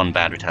take 1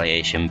 bad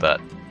retaliation, but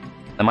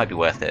that might be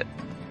worth it.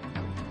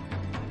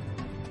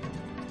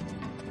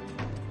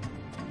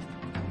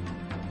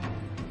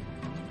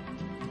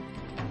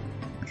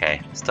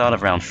 Okay, start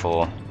of round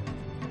 4.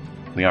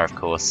 We are, of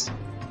course.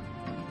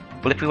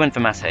 Well, if we went for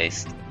mass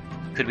haste,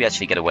 could we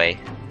actually get away?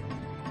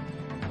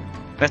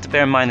 We have to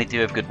bear in mind they do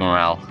have good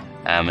morale,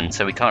 and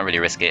so we can't really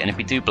risk it. And if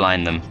we do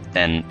blind them,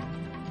 then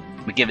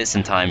we give it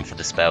some time for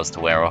the spells to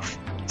wear off.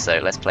 So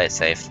let's play it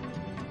safe.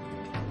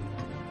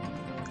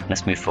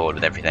 Let's move forward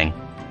with everything.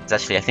 Because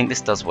actually, I think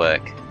this does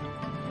work.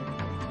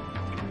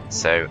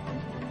 So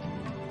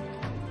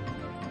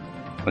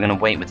we're going to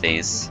wait with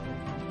these.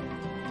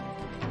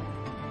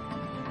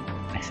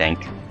 I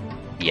think.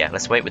 Yeah,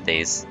 let's wait with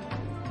these.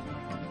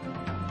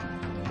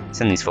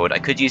 Send these forward. I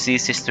could use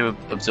these just to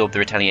absorb the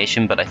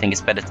retaliation, but I think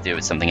it's better to do it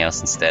with something else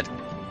instead.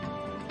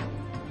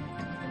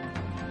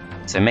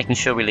 So making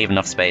sure we leave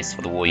enough space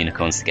for the War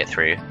Unicorns to get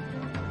through.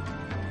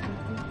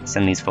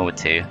 Send these forward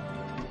too.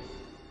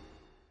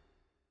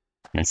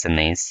 And send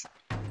these.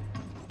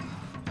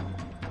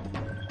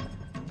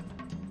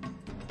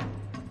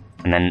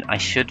 And then I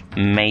should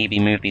maybe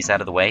move these out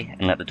of the way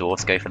and let the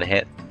dwarves go for the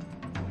hit.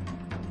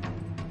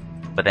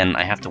 but then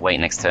I have to wait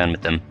next turn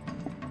with them.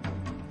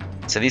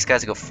 So these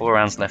guys have got 4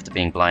 rounds left of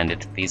being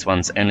blinded, these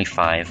ones only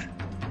 5.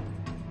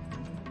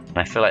 And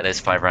I feel like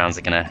those 5 rounds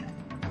are gonna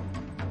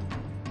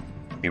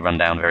be run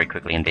down very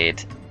quickly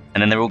indeed.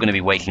 And then they're all going to be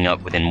waking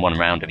up within 1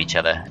 round of each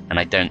other, and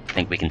I don't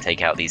think we can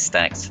take out these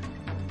stacks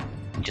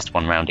in just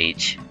 1 round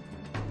each.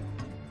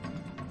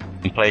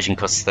 Implosion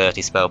costs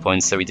 30 spell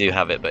points, so we do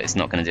have it, but it's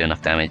not going to do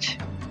enough damage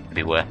to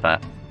be worth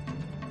that.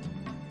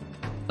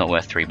 Not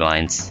worth 3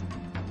 blinds.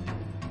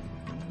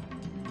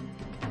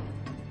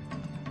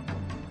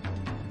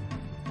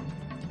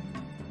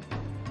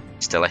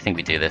 Still, I think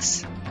we do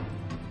this.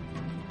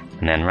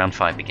 And then round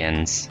 5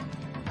 begins.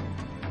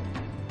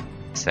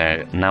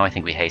 So now I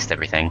think we haste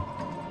everything.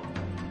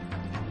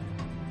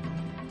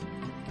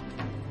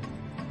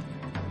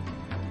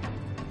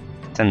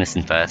 Send this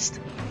in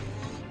first.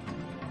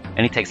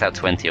 Only takes out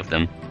 20 of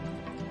them.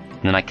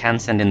 And then I can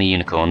send in the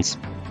unicorns.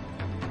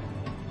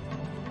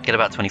 Get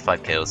about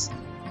 25 kills.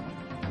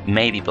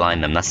 Maybe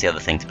blind them, that's the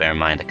other thing to bear in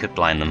mind. I could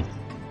blind them.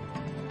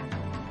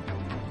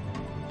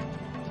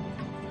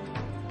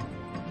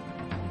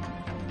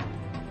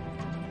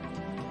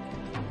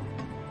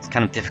 It's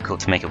kind of difficult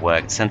to make it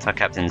work. Centaur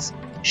Captains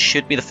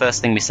should be the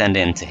first thing we send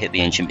in to hit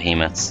the ancient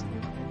behemoths.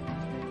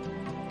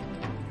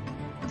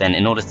 Then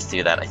in order to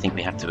do that, I think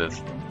we have to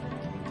have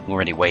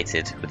already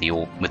waited with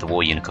the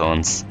war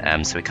unicorns,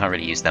 so we can't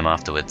really use them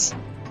afterwards.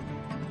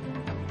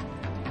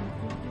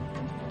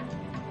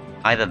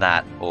 Either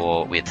that,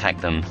 or we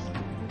attack them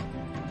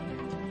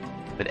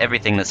with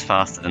everything that's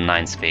faster than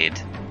 9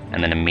 speed,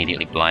 and then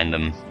immediately blind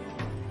them.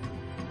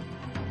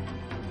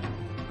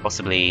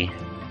 Possibly,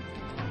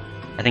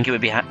 I think it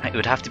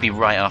would have to be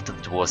right after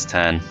the dwarf's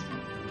turn,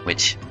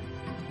 which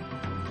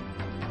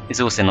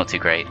is also not too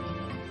great,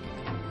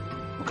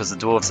 because the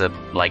dwarves are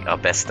like our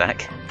best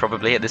stack,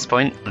 probably at this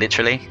point,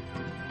 literally.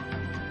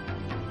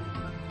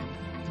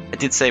 I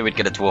did say we'd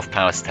get a dwarf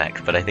power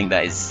stack, but I think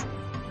that is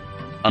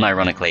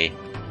unironically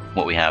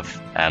what we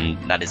have, and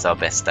that is our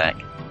best stack.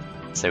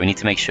 So we need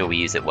to make sure we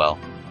use it well.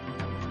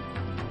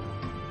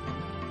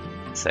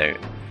 So,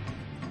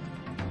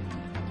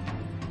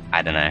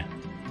 I don't know.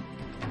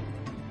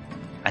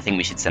 I think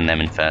we should send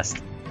them in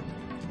first.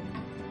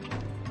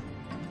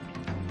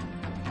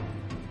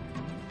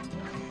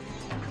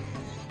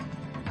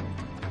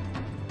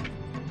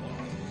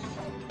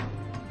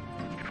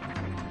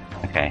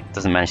 Okay,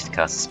 doesn't manage to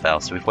cast a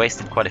spell, so we've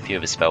wasted quite a few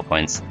of his spell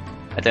points.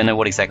 I don't know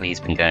what exactly he's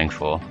been going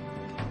for.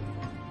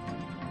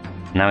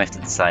 Now we have to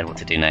decide what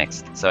to do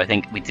next. So I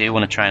think we do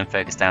want to try and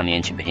focus down the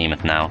ancient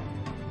behemoth now,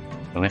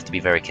 but we have to be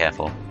very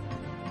careful.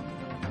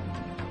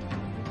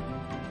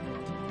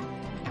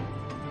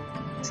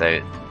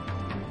 So,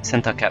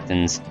 Centaur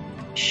Captains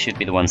should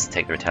be the ones to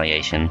take the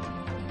retaliation,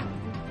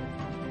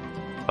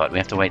 but we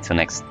have to wait till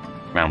next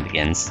round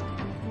begins.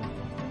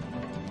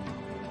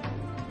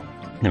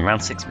 And then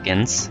round 6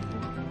 begins.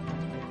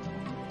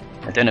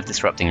 I don't have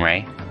Disrupting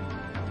Ray.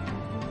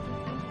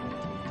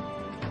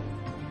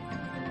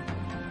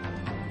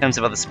 In terms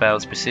of other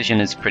spells,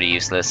 Precision is pretty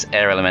useless.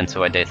 Air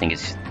Elemental I don't think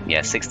is...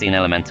 yeah, 16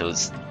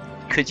 Elementals.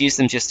 Could use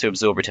them just to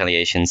absorb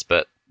retaliations,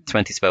 but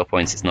 20 spell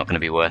points is not going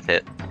to be worth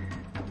it.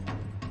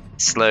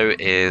 Slow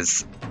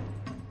is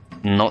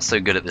not so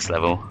good at this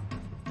level.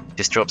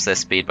 Just drops their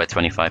speed by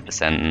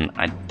 25%, and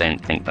I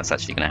don't think that's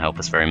actually going to help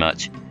us very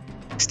much.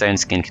 Stone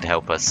Skin could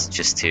help us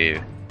just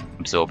to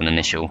absorb an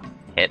initial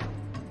hit.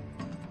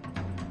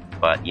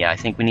 But yeah, I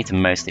think we need to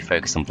mostly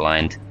focus on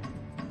Blind.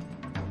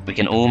 We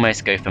can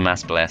almost go for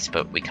Mass Bless,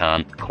 but we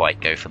can't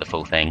quite go for the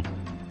full thing.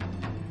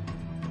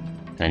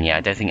 And yeah,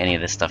 I don't think any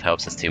of this stuff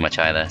helps us too much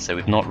either, so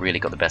we've not really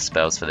got the best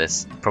spells for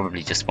this.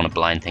 Probably just want to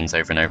blind things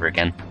over and over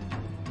again,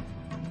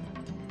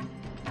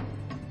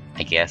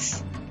 I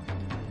guess.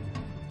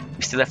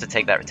 We still have to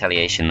take that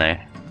retaliation though.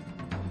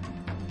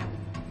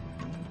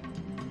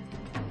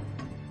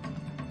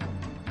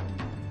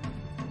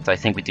 So I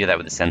think we do that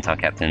with the Centaur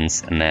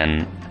Captains, and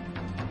then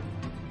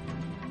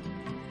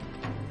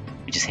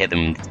we just hit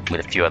them with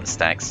a few other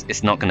stacks.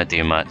 It's not going to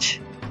do much.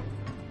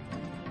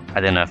 I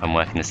don't know if I'm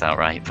working this out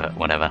right, but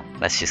whatever.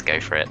 Let's just go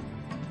for it.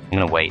 I'm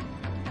going to wait.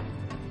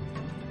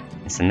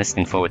 And send this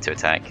thing forward to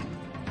attack.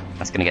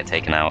 That's going to get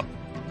taken out.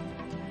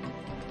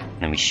 And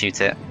then we shoot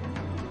it.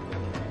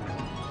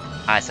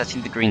 Ah, it's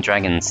actually the green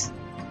dragons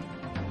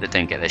that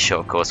don't get their shot,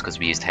 of course, because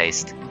we used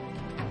haste.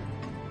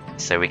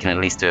 So we can at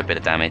least do a bit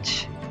of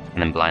damage,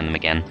 and then blind them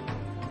again.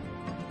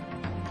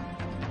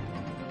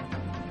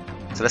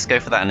 So let's go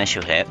for that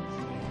initial hit.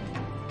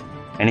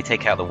 Only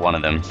take out the one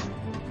of them,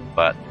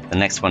 but the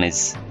next one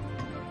is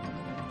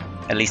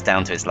at least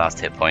down to its last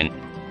hit point,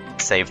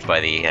 saved by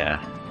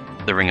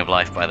the Ring of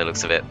Life by the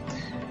looks of it.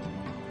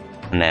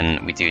 And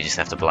then we do just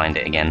have to blind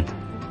it again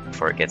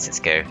before it gets its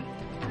go.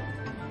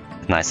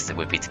 As nice as it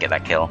would be to get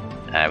that kill,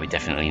 we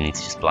definitely need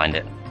to just blind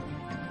it.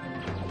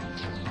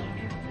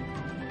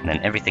 And then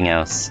everything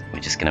else,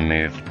 we're just going to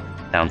move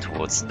down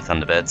towards the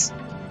Thunderbirds.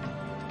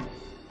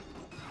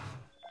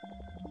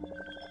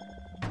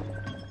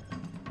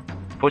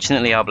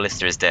 Fortunately, our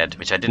ballista is dead,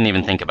 which I didn't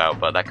even think about,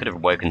 but that could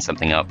have woken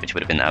something up, which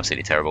would have been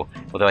absolutely terrible.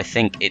 Although I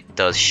think it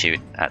does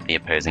shoot at the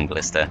opposing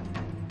ballista,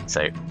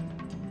 so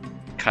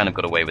kind of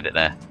got away with it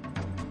there.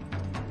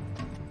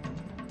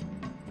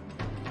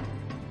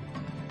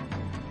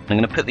 I'm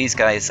going to put these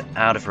guys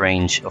out of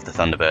range of the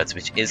Thunderbirds,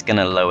 which is going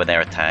to lower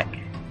their attack,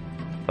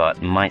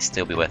 but might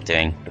still be worth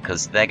doing,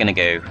 because they're going to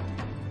go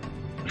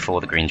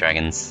before the green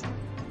dragons.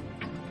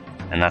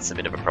 And that's a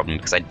bit of a problem,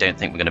 because I don't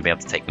think we're going to be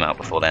able to take them out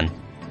before then.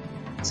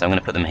 So I'm going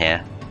to put them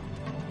here.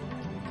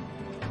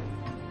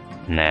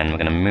 And then we're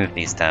going to move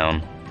these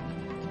down.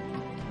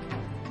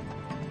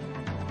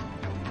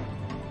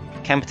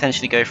 Can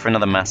potentially go for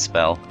another mass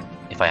spell,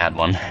 if I had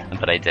one,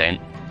 but I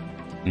don't.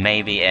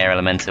 Maybe Air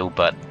Elemental,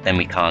 but then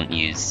we can't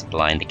use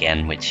Blind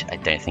again, which I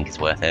don't think is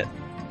worth it.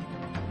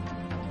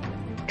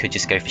 Could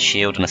just go for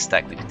Shield on a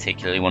stack we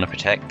particularly want to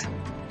protect.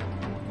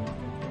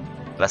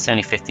 But that's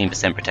only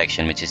 15%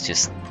 protection, which is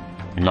just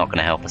not going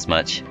to help us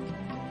much.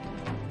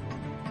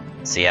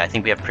 So yeah, I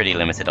think we have pretty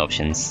limited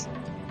options.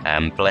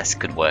 Bless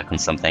could work on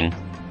something.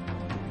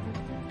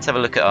 Let's have a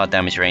look at our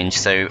damage range.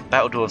 So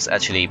Battle Dwarves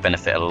actually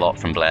benefit a lot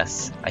from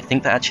Bless. I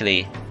think that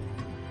actually...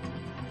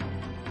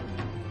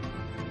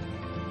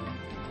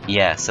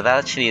 yeah, so that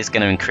actually is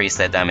going to increase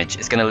their damage.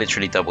 It's going to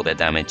literally double their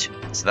damage.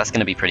 So that's going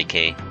to be pretty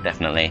key,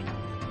 definitely.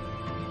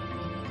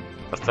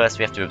 But first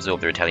we have to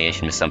absorb the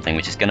retaliation with something,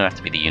 which is going to have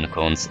to be the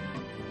unicorns,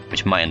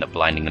 which might end up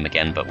blinding them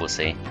again, but we'll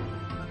see.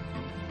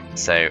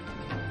 So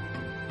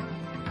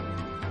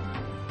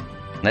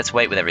let's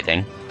wait with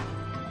everything.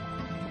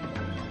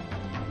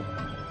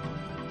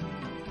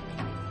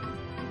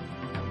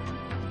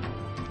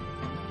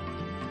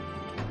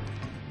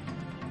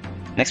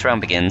 Next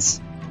round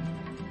begins.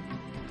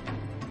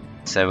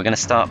 So we're going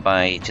to start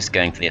by just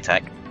going for the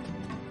attack.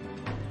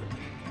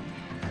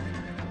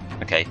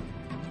 Okay.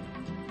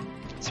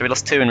 So we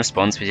lost 2 in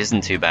response, which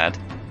isn't too bad.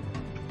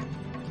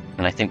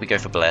 And I think we go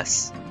for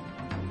Bless.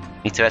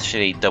 Need to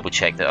actually double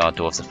check that our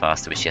dwarves are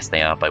faster, which yes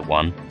they are, by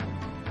 1.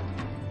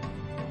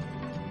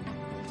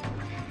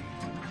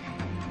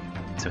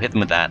 So hit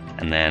them with that,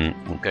 and then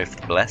we'll go for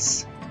the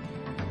Bless.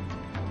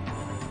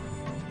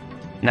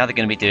 Now they're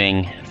going to be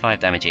doing 5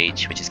 damage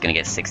each, which is going to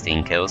get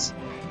 16 kills.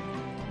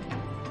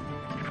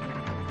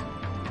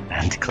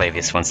 And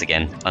Clavius once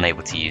again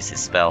unable to use his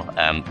spell.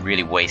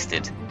 Really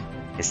wasted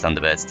his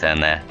Thunderbird's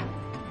turn there.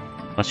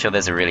 Not sure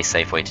there's a really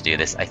safe way to do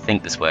this. I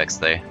think this works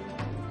though.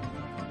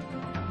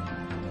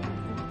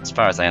 As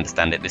far as I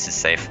understand it, this is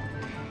safe.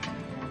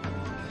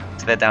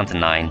 So they're down to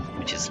 9,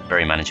 which is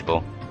very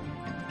manageable.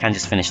 Can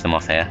just finish them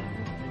off here.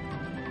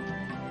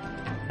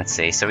 Let's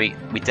see, so we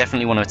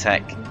definitely want to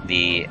attack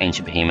the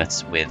Ancient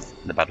Behemoths with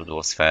the Battle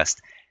Dwarfs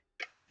first.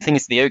 The thing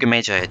is, the Ogre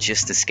Magi are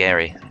just as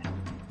scary.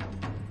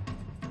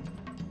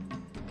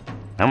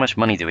 How much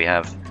money do we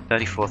have?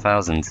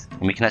 34,000,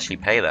 and we can actually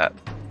pay that.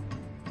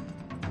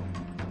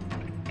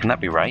 Can that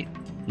be right?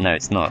 No,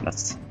 it's not.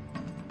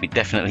 We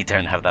definitely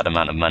don't have that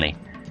amount of money.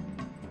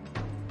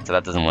 So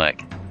that doesn't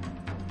work.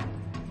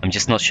 I'm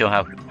just not sure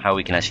how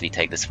we can actually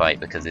take this fight,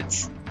 because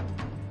it's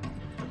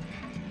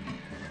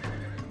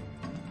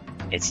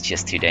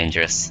just too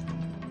dangerous.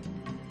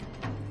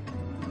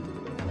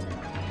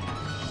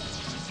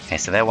 Okay,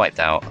 so they're wiped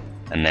out,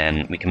 and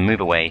then we can move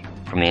away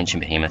from the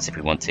Ancient Behemoths if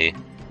we want to.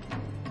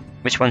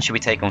 Which one should we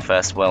take on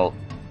first? Well,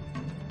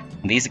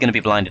 these are going to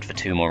be blinded for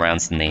 2 more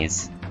rounds than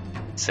these,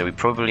 so we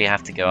probably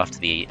have to go after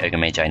the Ogre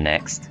Magi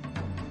next.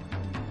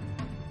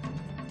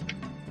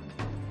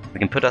 We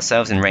can put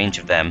ourselves in range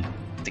of them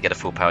to get a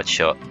full powered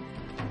shot.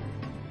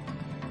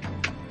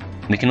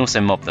 We can also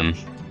mob them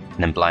and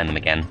then blind them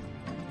again,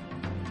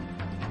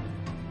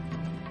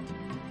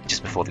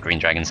 just before the green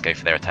dragons go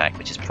for their attack,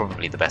 which is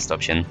probably the best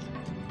option.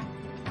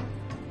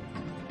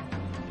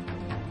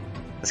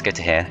 Let's go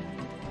to here.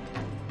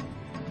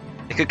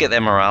 They could get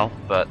their morale,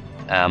 but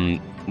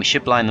we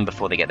should blind them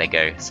before they get their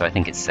go, so I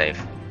think it's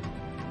safe.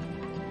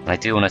 And I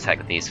do want to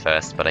attack these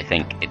first, but I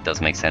think it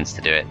does make sense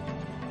to do it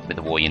with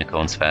the War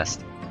Unicorns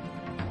first,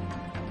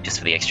 just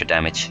for the extra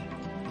damage.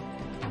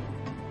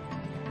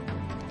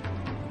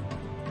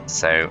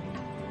 So,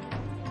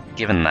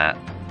 given that,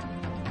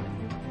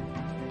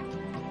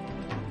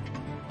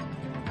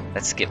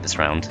 let's skip this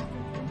round.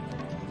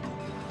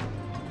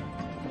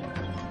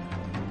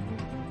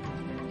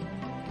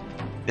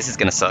 This is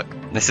gonna suck.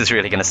 This is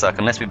really gonna suck,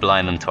 unless we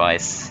blind them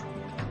twice.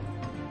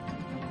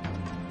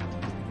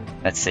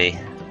 Let's see,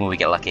 will we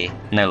get lucky?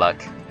 No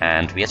luck.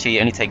 And we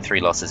actually only take 3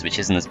 losses, which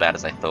isn't as bad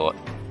as I thought.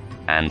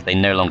 And they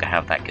no longer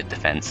have that good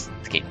defense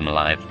to keep them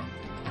alive.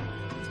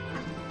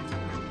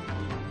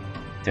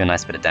 Do a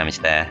nice bit of damage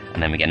there,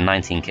 and then we get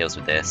 19 kills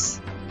with this.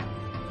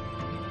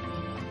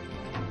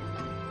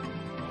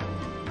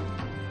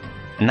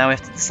 And now we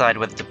have to decide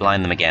whether to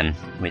blind them again,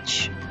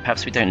 which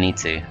perhaps we don't need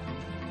to.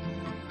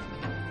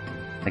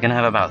 They're going to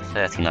have about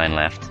 39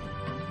 left.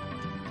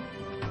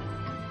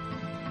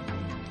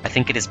 I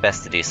think it is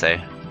best to do so.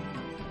 And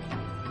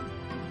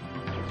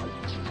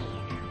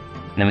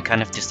then we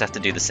kind of just have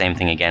to do the same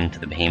thing again to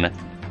the Behemoth.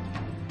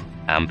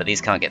 But these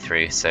can't get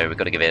through, so we've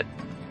got to give it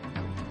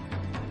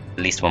at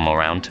least one more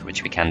round,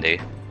 which we can do.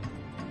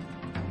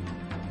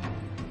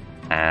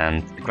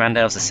 And the Grand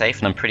Elves are safe,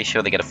 and I'm pretty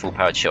sure they get a full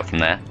powered shot from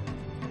there.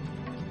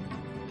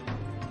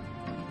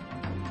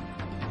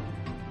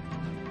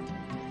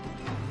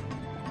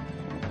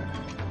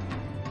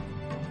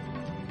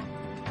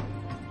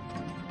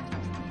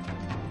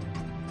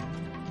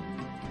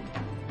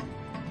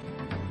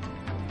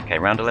 Okay,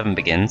 round 11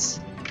 begins.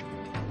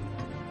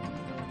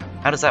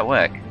 How does that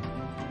work?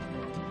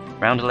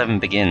 Round 11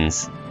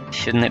 begins.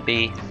 Shouldn't it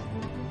be...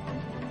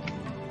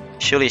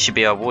 Surely it should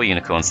be our War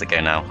Unicorns that go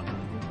now.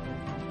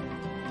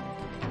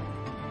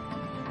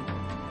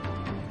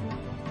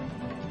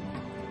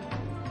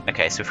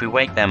 Okay, so if we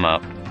wake them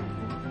up,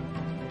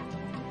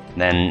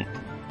 then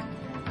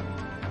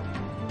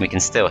we can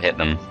still hit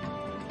them.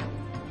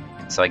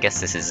 So I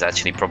guess this is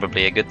actually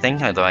probably a good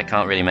thing, although I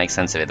can't really make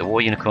sense of it. The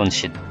War Unicorns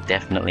should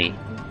definitely...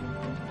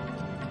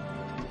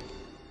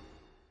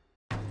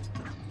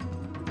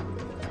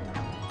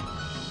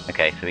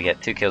 Okay, so we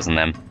get 2 kills on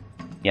them.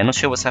 Yeah, I'm not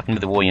sure what's happened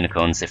with the War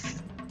Unicorns,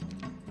 if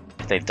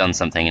they've done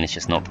something and it's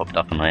just not popped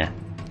up on here.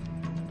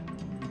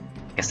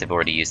 I guess they've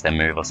already used their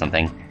move or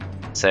something.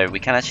 So we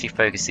can actually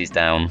focus these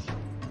down,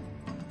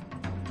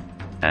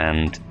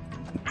 and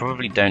we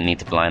probably don't need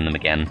to blind them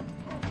again.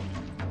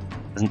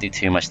 Doesn't do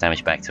too much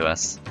damage back to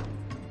us.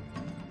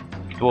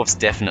 Dwarf's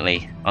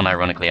definitely,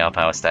 unironically, our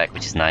power stack,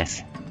 which is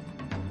nice.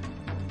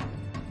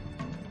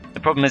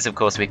 The problem is, of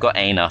course, we've got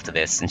Ain after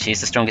this, and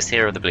she's the strongest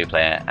hero of the blue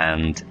player,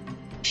 and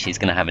she's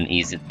going to have an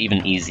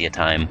even easier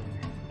time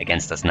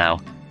against us now.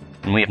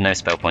 And we have no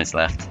spell points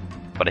left,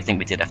 but I think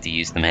we did have to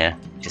use them here,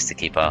 just to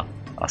keep our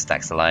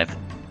stacks alive.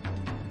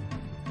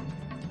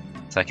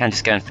 So I can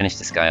just go and finish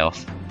this guy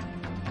off.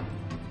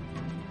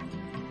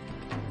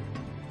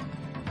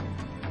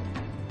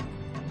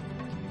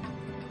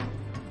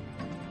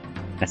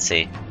 Let's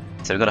see.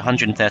 So we've got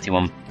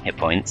 131 hit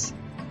points,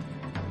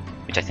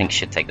 which I think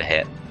should take the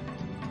hit.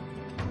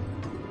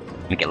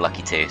 We get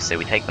lucky too, so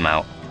we take them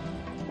out.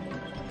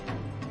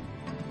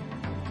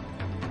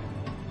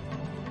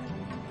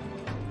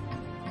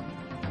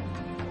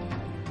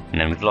 And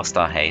then we've lost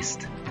our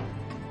haste.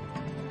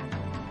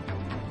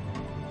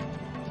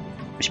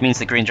 Which means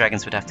the green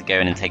dragons would have to go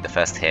in and take the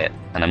first hit,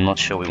 and I'm not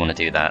sure we want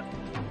to do that.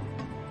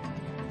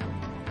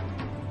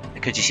 I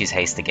could just use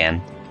haste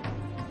again.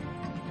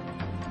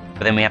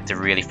 But then we have to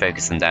really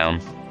focus them down.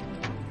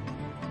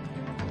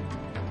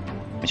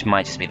 Which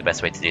might just be the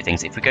best way to do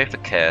things. If we go for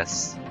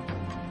Curse,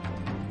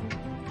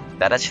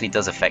 that actually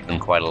does affect them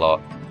quite a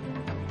lot.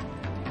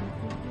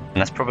 And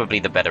that's probably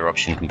the better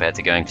option compared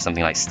to going for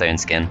something like Stone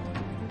Skin.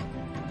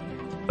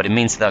 But it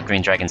means that our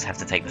green dragons have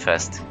to take the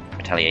first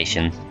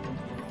retaliation,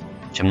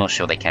 which I'm not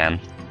sure they can.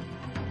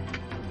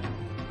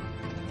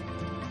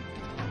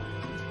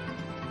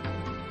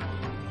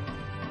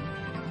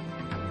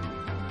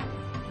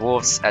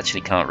 Dwarves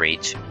actually can't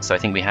reach, so I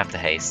think we have to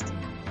haste.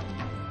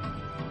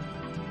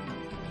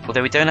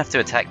 Although we don't have to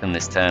attack them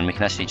this turn, we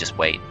can actually just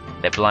wait.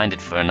 They're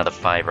blinded for another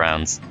 5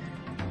 rounds,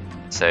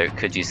 so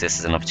could use this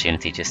as an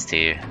opportunity just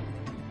to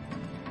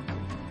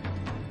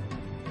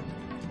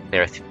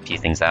clear a few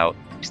things out.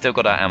 We've still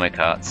got our ammo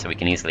cart, so we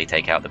can easily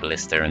take out the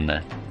ballista and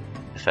the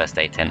first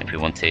aid tent if we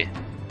want to.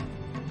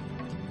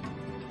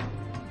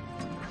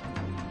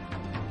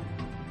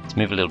 Let's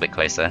move a little bit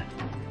closer.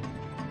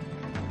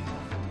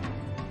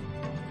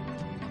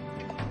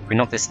 If we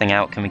knock this thing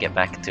out, can we get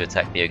back to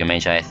attack the Ogre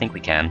Magi? I think we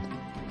can.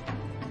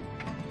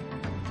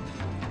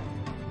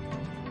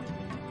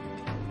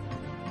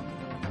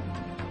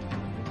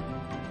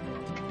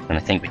 And I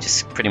think we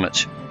just pretty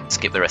much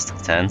skip the rest of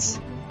the turns.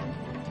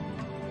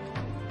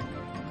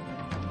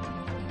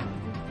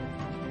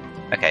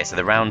 Okay, so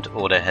the round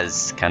order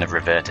has kind of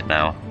reverted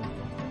now.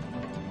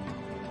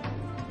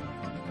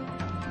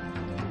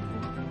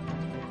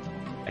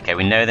 Okay,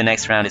 we know the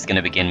next round is going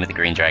to begin with the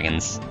green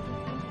dragons.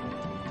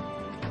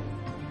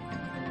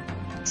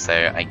 So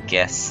I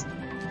guess...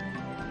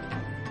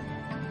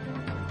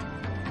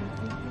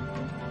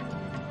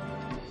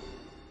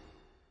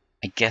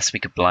 we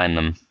could blind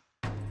them.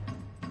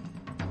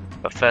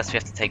 But first we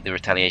have to take the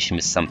retaliation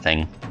with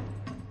something.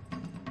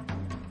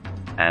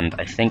 And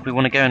I think we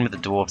want to go in with the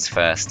dwarves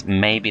first,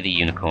 maybe the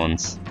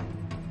unicorns.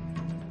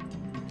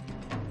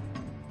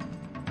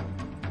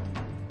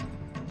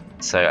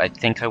 So I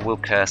think I will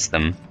curse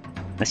them.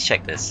 Let's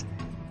check this.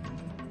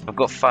 If I've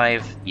got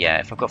 5, yeah,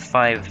 if I've got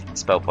 5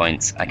 spell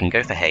points, I can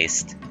go for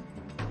haste.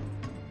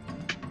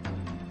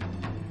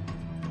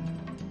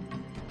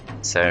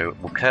 So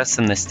we'll curse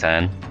them this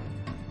turn.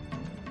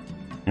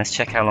 Let's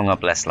check how long our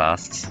bless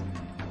lasts.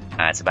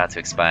 Ah, it's about to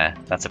expire.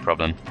 That's a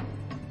problem.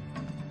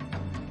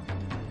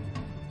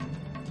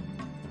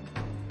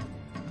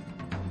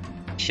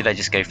 Should I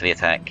just go for the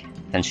attack?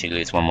 Potentially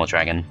lose one more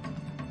dragon.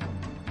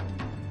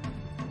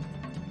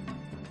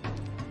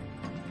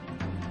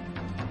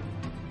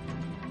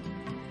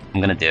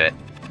 I'm gonna do it.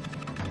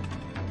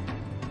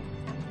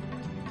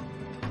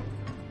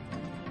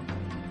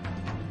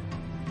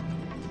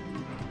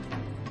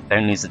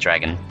 Don't lose the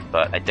dragon,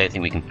 but I don't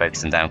think we can focus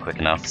them down quick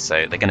enough, so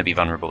they're going to be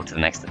vulnerable to the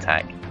next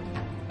attack.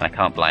 And I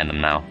can't blind them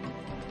now.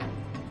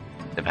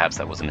 So perhaps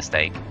that was a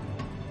mistake.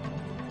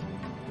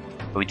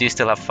 But we do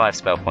still have 5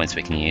 spell points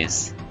we can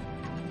use.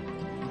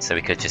 So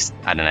we could just,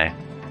 I don't know.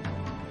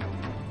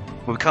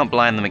 Well, we can't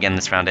blind them again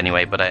this round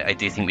anyway, but I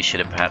do think we should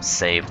have perhaps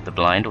saved the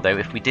blind. Although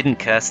if we didn't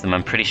curse them,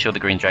 I'm pretty sure the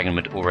green dragon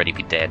would already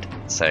be dead.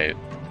 So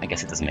I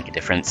guess it doesn't make a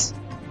difference.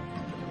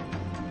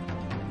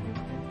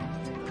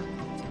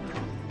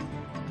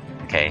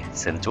 Okay,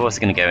 so the dwarves are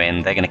going to go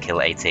in, they're going to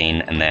kill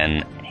 18, and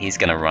then he's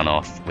going to run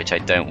off, which I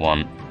don't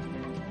want.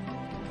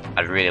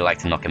 I'd really like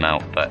to knock him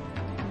out, but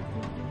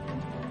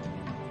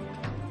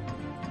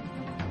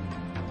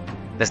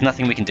there's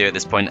nothing we can do at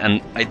this point,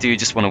 and I do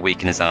just want to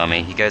weaken his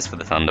army. He goes for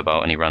the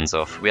Thunderbolt and he runs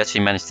off. We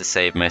actually managed to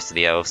save most of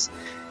the elves.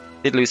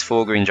 Did lose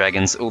 4 green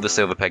dragons, all the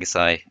silver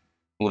pegasi,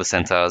 all the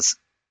centaurs,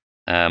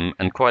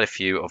 and quite a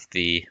few of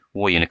the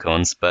war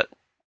unicorns, but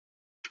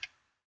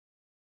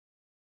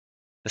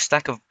the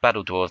stack of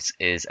battle dwarves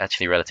is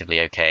actually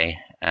relatively okay,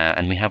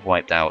 and we have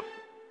wiped out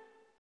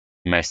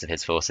most of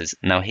his forces.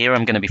 Now here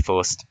I'm going to be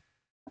forced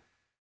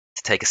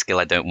to take a skill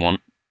I don't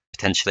want,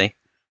 potentially,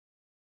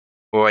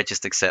 or I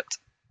just accept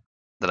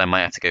that I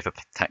might have to go for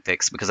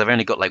tactics, because I've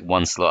only got like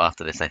 1 slot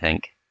after this, I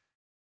think.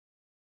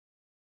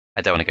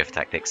 I don't want to go for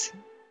tactics.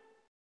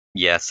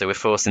 Yeah, so we're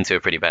forced into a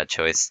pretty bad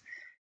choice.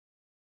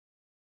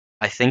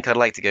 I think I'd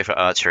like to go for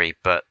archery,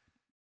 but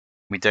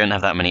we don't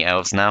have that many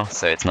elves now,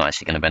 so it's not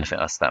actually going to benefit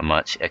us that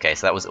much. Okay,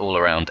 so that was all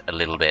around a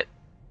little bit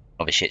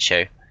of a shit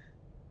show.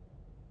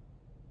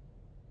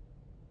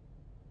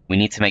 We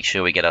need to make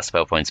sure we get our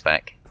spell points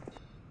back.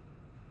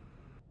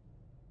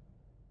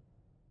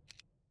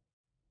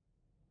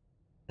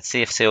 Let's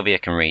see if Sylvia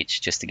can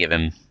reach, just to give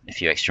him a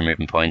few extra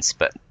movement points,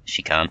 but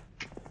she can't.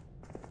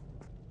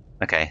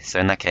 Okay, so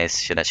in that case,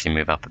 she'd actually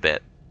move up a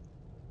bit.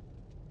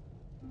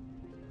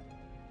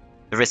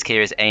 The risk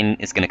here is Ain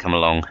is going to come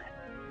along.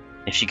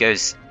 If she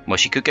goes, well,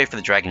 she could go for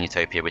the Dragon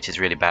Utopia, which is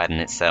really bad in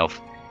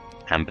itself,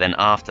 but then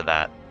after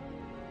that,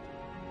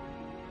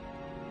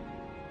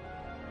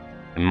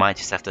 we might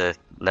just have to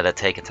let her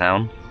take a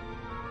town,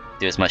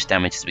 do as much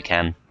damage as we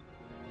can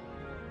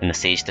in the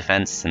siege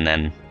defense, and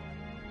then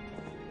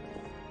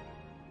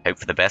hope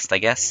for the best, I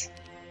guess.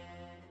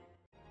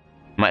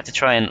 Might have to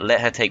try and let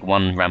her take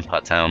 1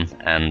 Rampart town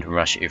and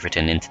rush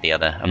Ufretin into the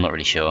other. I'm not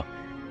really sure,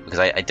 because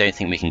I don't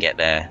think we can get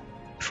there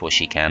before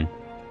she can.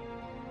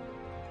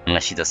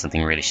 Unless she does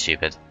something really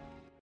stupid.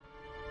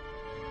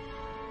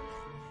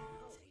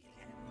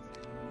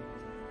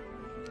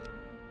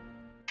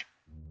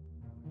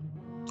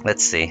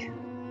 Let's see.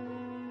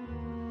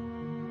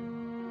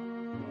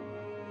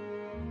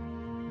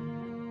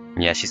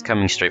 Yeah, she's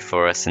coming straight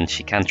for us, and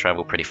she can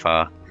travel pretty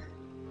far.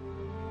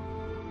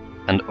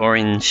 And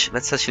orange,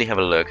 let's actually have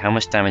a look. How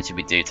much damage did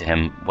we do to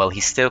him? Well,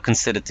 he's still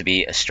considered to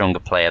be a stronger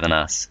player than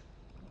us.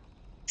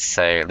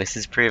 So this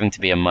is proving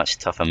to be a much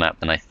tougher map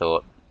than I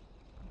thought.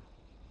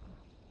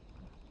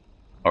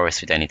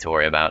 Oris we don't need to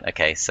worry about.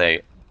 Okay, so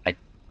I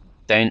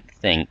don't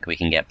think we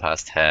can get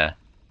past her.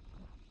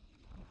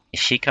 If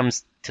she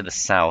comes to the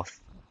south,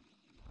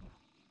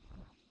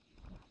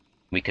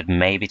 we could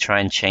maybe try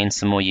and chain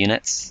some more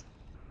units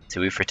to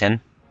Ufretin.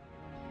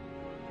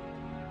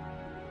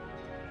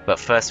 But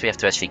first we have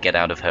to actually get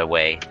out of her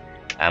way.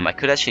 I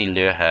could actually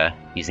lure her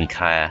using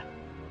Kaya,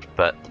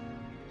 but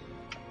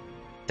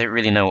don't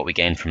really know what we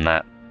gain from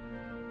that,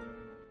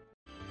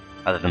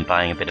 other than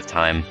buying a bit of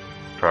time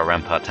for our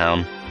Rampart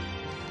town.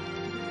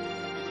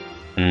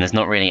 And there's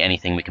not really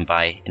anything we can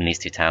buy in these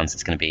 2 towns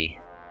that's going to be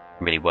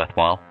really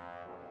worthwhile.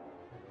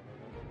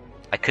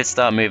 I could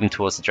start moving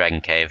towards the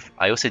Dragon Cave.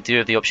 I also do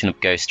have the option of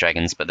Ghost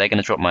Dragons, but they're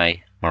going to drop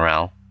my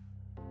morale.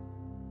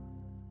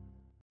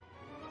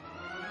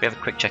 We have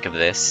a quick check of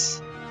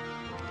this.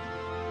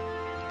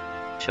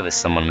 Sure there's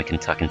someone we can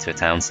tuck into a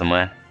town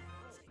somewhere.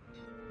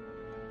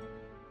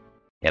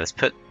 Yeah, let's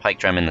put Pike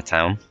Dram in the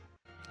town.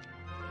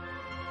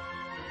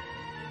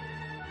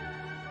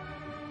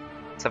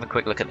 Let's have a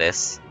quick look at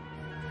this.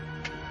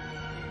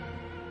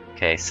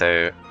 Okay,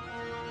 so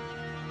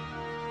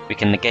we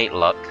can negate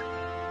luck.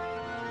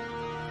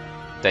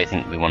 Don't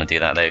think we want to do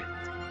that though.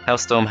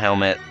 Hellstorm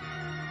Helmet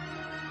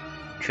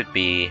could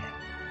be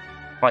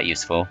quite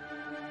useful.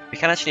 We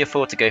can actually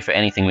afford to go for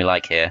anything we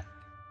like here.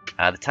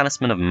 The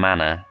Talisman of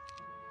Mana.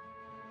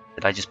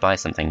 Did I just buy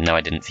something? No,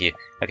 I didn't for you.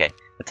 Okay,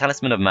 the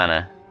Talisman of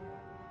Mana.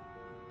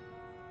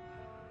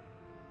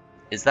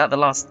 Is that the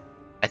last?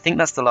 I think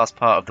that's the last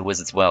part of the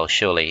Wizard's Well,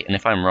 surely. And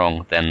if I'm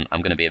wrong, then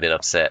I'm going to be a bit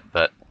upset,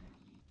 but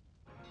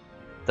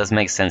it does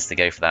make sense to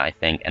go for that, I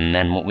think. And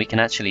then what we can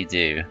actually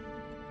do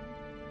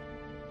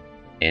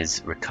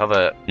is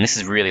recover, and this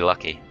is really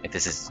lucky, if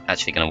this is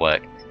actually going to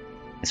work.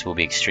 This will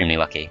be extremely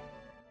lucky.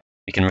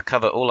 We can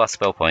recover all our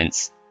spell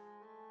points,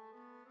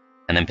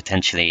 and then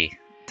potentially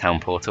Town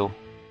Portal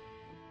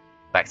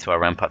back to our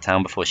Rampart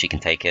town before she can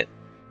take it.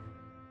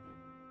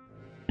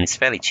 And it's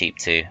fairly cheap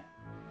too.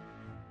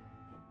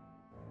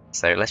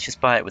 So let's just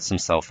buy it with some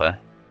sulfur.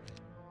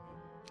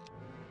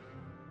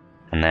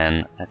 And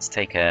then let's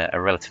take a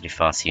relatively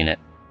fast unit.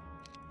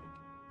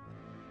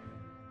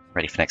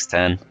 Ready for next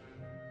turn.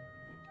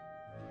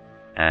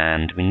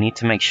 And we need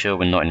to make sure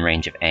we're not in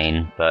range of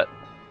Ain, but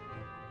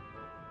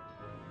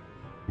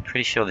I'm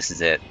pretty sure this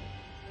is it.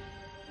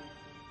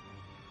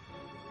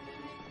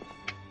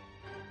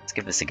 Let's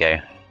give this a go.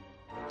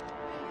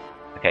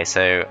 Okay,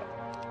 so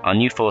our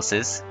new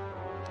forces.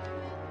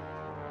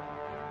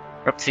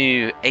 We're up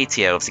to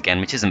 80 elves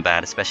again, which isn't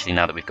bad, especially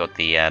now that we've got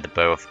the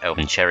bow of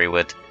Elven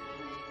Cherrywood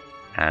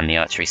and the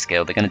archery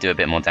skill. They're going to do a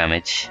bit more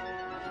damage.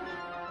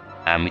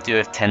 We do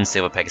have 10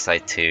 Silver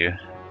Pegasi too,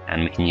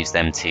 and we can use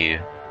them to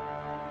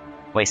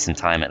waste some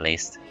time at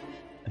least.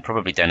 I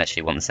probably don't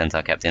actually want the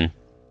Centaur Captain.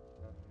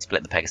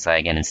 Split the Pegasi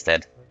again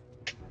instead.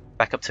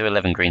 Back up to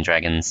 11 Green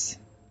Dragons,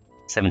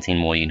 17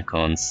 more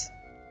Unicorns,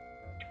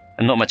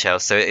 and not much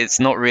else, so it's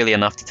not really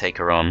enough to take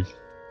her on.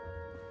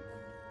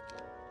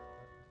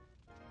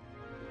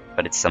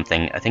 But it's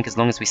something. I think as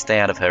long as we stay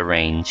out of her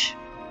range,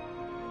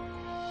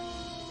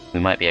 we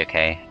might be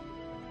okay.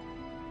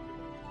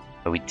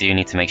 But we do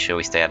need to make sure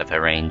we stay out of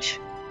her range.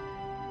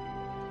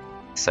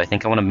 So I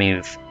think I want to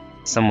move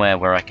somewhere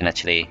where I can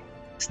actually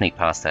sneak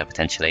past her,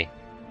 potentially.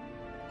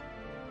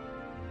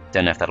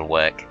 Don't know if that'll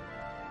work.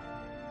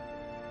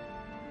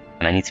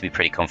 And I need to be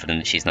pretty confident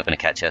that she's not going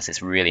to catch us.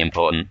 It's really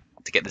important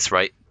to get this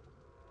right.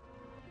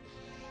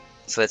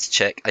 So let's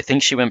check. I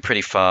think she went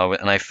pretty far,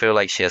 and I feel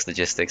like she has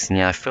logistics. And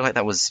yeah, I feel like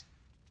that was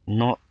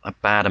not a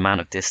bad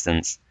amount of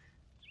distance.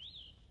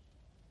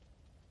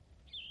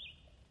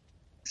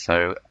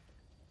 So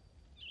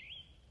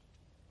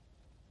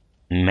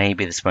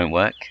maybe this won't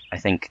work. I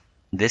think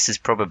this is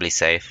probably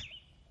safe,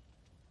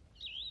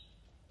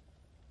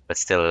 but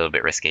still a little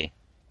bit risky.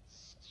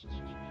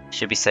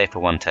 Should be safe for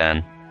one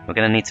turn. We're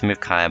going to need to move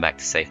Kaya back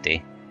to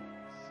safety,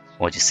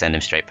 or just send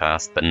him straight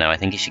past. But no, I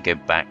think he should go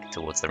back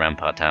towards the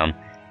Rampart town.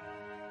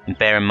 And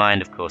bear in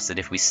mind, of course, that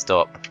if we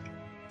stop,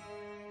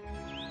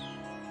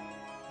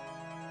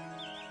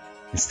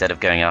 instead of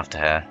going after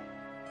her,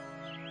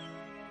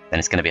 then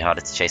it's going to be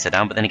harder to chase her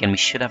down. But then again, we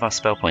should have our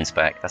spell points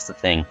back. That's the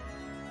thing.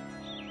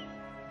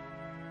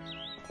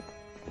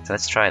 So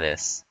let's try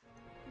this.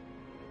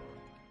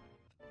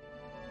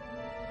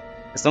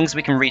 As long as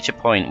we can reach a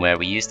point where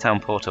we use Town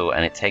Portal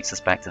and it takes us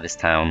back to this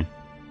town,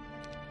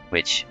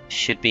 which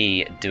should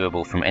be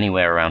doable from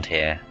anywhere around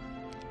here,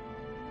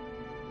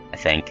 I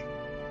think,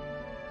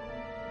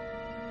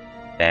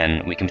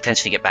 then we can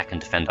potentially get back and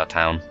defend our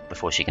town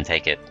before she can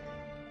take it.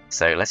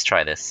 So let's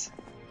try this.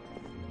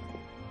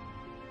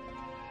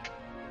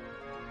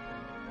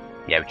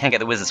 Yeah, we can get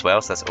the Wizard's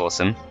Well, so that's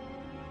awesome.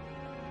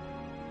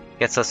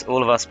 Gets us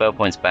all of our spell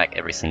points back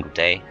every single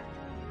day.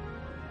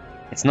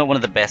 It's not one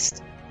of the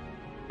best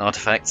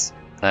artifacts,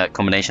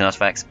 combination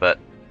artifacts, but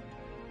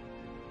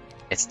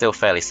it's still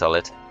fairly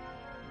solid.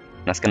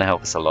 That's going to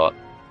help us a lot.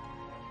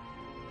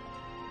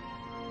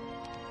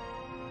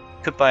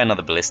 Could buy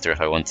another ballista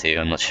if I want to.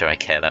 I'm not sure I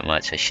care that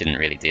much. I shouldn't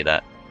really do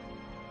that.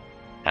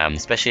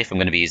 Especially if I'm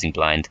going to be using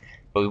blind.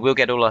 But we will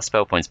get all our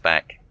spell points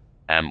back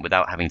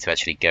without having to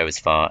actually go as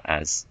far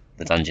as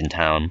the dungeon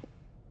town.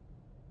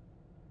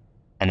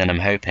 And then I'm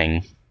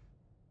hoping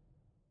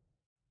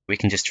we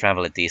can just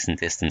travel a decent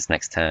distance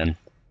next turn.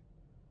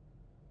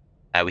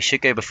 We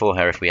should go before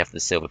her if we have the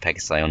Silver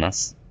Pegasi on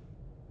us.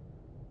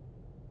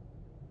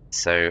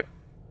 So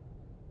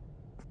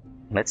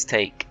let's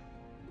take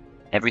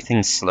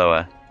everything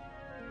slower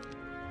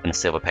than a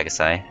Silver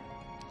Pegasi.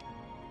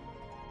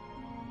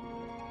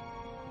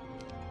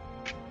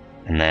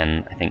 And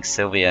then I think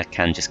Sylvia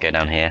can just go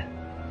down here.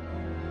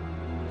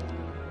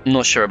 I'm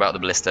not sure about the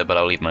ballista, but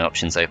I'll leave my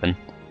options open.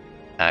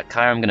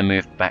 Kaya, I'm going to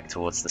move back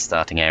towards the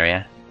starting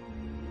area.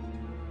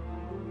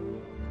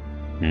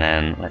 And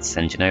then let's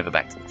send Genova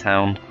back to the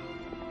town.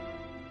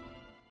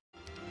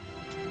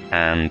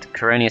 And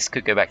Coronius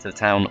could go back to the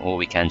town, or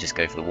we can just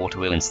go for the water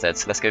wheel instead.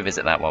 So let's go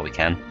visit that while we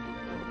can.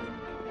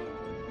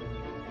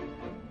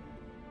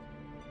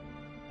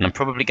 And I'm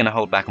probably going to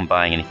hold back on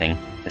buying anything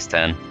this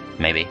turn,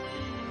 maybe.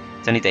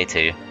 It's only day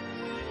 2.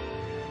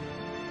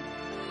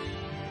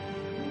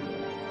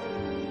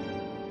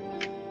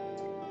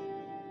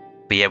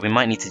 But yeah, we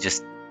might need to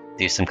just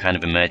do some kind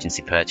of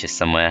emergency purchase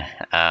somewhere.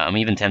 I'm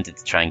even tempted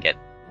to try and get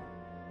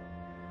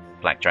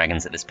black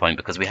dragons at this point,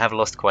 because we have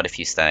lost quite a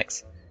few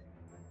stacks.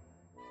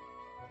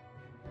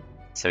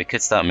 So we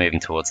could start moving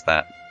towards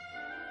that.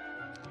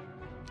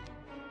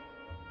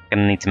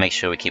 Gonna need to make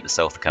sure we keep the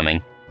sulfur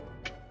coming.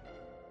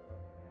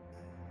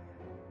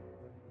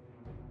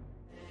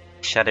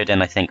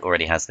 Shadowden, I think,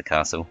 already has the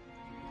castle.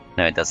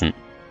 No, it doesn't.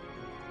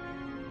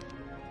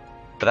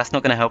 But that's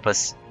not going to help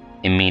us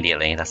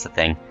immediately, that's the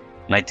thing.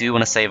 And I do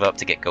want to save up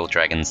to get gold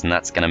dragons, and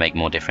that's going to make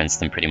more difference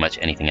than pretty much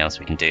anything else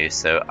we can do,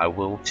 so I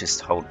will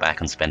just hold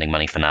back on spending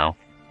money for now.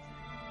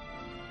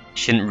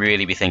 Shouldn't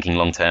really be thinking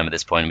long term at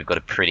this point. We've got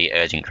a pretty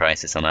urgent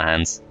crisis on our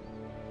hands.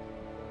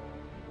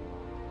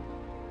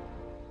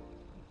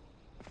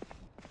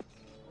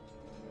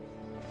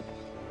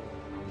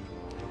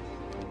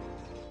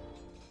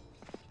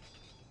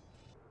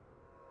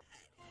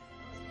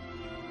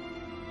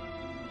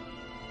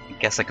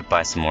 I guess I could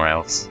buy some more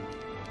elves,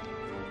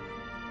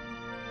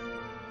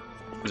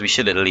 because we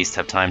should at least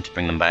have time to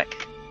bring them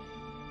back.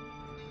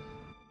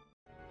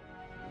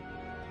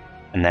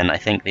 And then I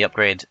think the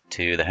upgrade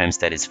to the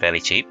homestead is fairly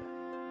cheap.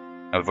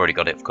 I've already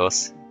got it, of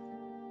course.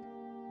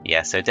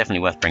 Yeah, so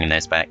definitely worth bringing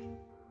those back.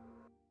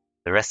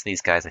 The rest of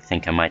these guys, I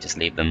think I might just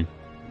leave them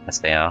as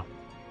they are.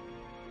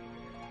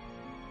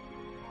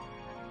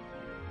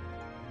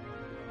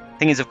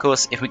 Thing is, of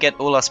course, if we get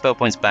all our spell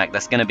points back,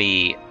 that's going to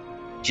be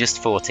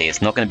just 40.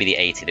 It's not going to be the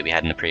 80 that we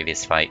had in the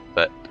previous fight,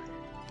 but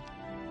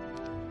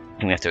I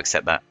think we have to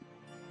accept that.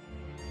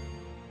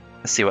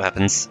 Let's see what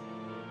happens.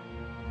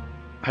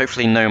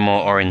 Hopefully no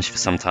more orange for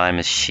some time,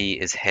 as she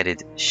is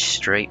headed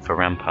straight for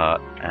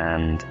Rampart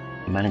and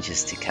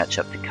manages to catch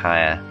up to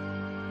Kaya.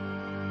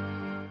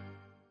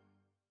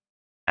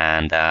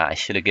 And I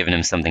should have given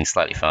him something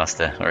slightly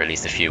faster, or at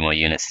least a few more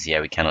units, as yeah,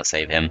 we cannot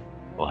save him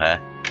or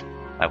her.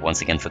 I've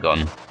once again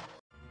forgotten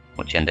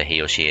what gender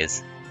he or she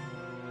is.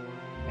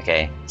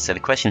 Okay, so the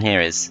question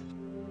here is,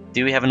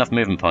 do we have enough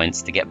movement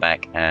points to get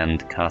back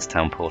and cast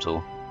Town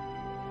Portal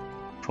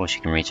before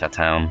she can reach our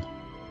town?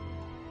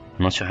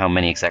 I'm not sure how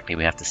many exactly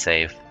we have to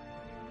save,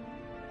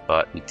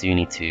 but we do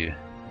need to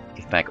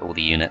give back all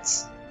the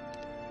units.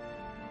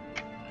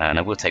 And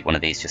I will take one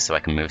of these just so I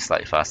can move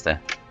slightly faster.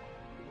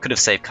 Could have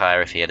saved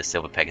Kaya if he had a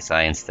Silver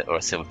Pegasi instead, or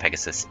a Silver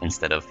Pegasus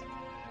instead of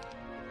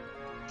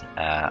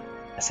a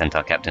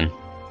Centaur Captain.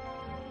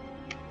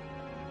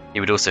 It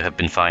would also have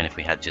been fine if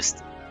we had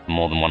just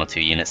more than 1 or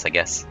 2 units, I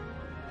guess.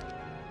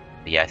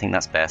 But yeah, I think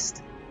that's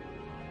best.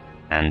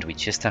 And we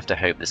just have to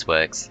hope this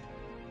works.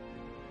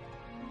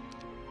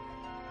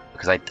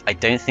 Because I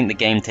don't think the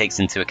game takes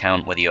into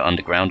account whether you're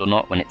underground or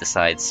not when it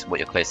decides what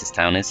your closest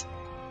town is.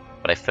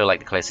 But I feel like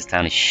the closest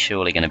town is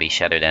surely going to be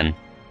Shadowden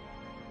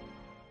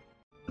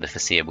for the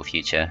foreseeable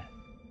future.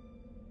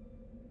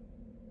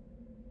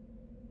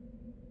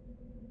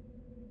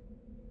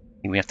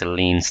 I think we have to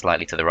lean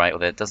slightly to the right,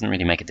 although it doesn't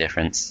really make a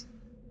difference.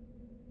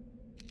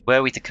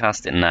 Were we to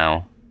cast it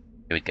now,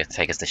 it would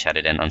take us to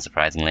Shadowden,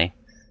 unsurprisingly.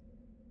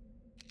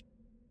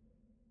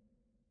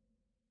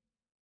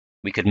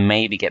 We could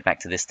maybe get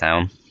back to this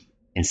town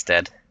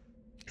instead,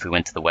 if we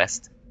went to the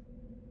west.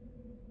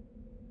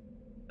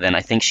 Then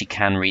I think she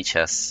can reach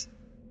us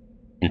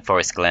in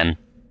Forest Glen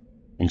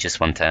in just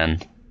 1 turn.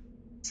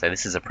 So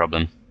this is a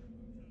problem.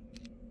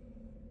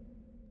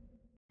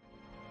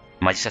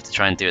 Might just have to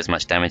try and do as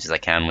much damage as I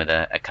can with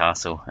a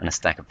castle and a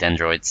stack of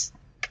dendroids.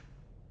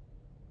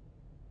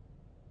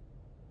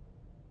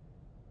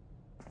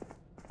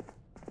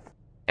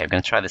 Okay, I'm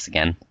going to try this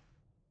again.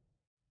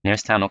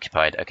 Nearest town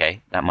occupied.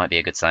 Okay, that might be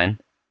a good sign.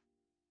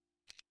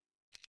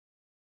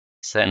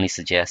 Certainly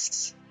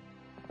suggests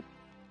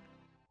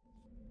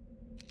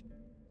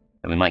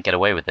that we might get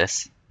away with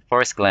this.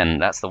 Forest Glen,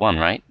 that's the one,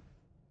 right?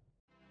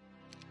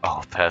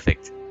 Oh,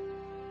 perfect.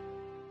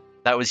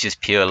 That was just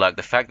pure luck.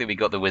 The fact that we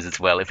got the wizards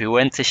well. If we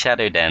went to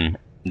Shadowden,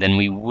 then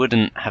we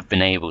wouldn't have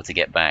been able to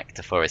get back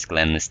to Forest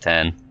Glen this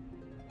turn.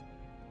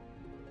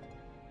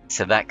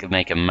 So that could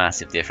make a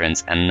massive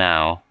difference. And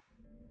now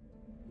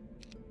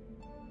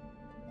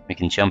we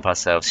can jump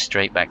ourselves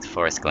straight back to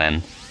Forest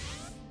Glen.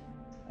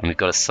 And we've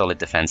got a solid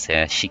defense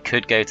here. She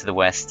could go to the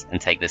west and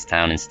take this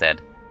town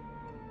instead.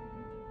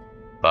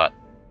 But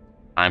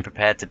I'm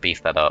prepared to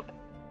beef that up.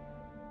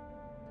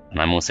 And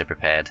I'm also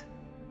prepared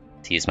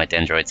to use my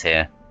dendroids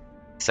here.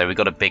 So we've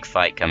got a big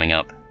fight coming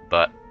up,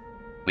 but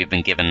we've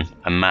been given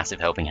a massive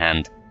helping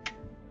hand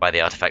by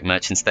the artifact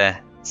merchants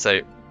there.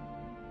 So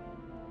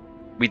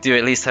we do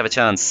at least have a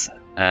chance,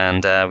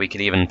 and we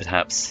could even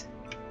perhaps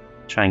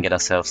try and get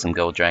ourselves some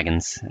gold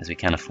dragons, as we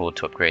can afford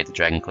to upgrade the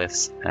dragon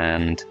cliffs,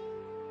 and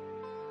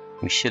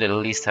we should at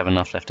least have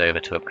enough left over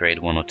to upgrade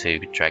 1 or 2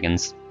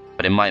 dragons.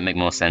 But it might make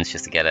more sense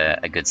just to get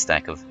a good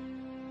stack of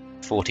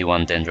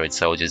 41 dendroid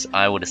soldiers.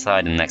 I will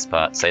decide in the next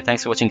part. So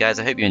thanks for watching, guys.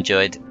 I hope you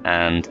enjoyed,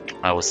 and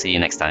I will see you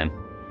next time.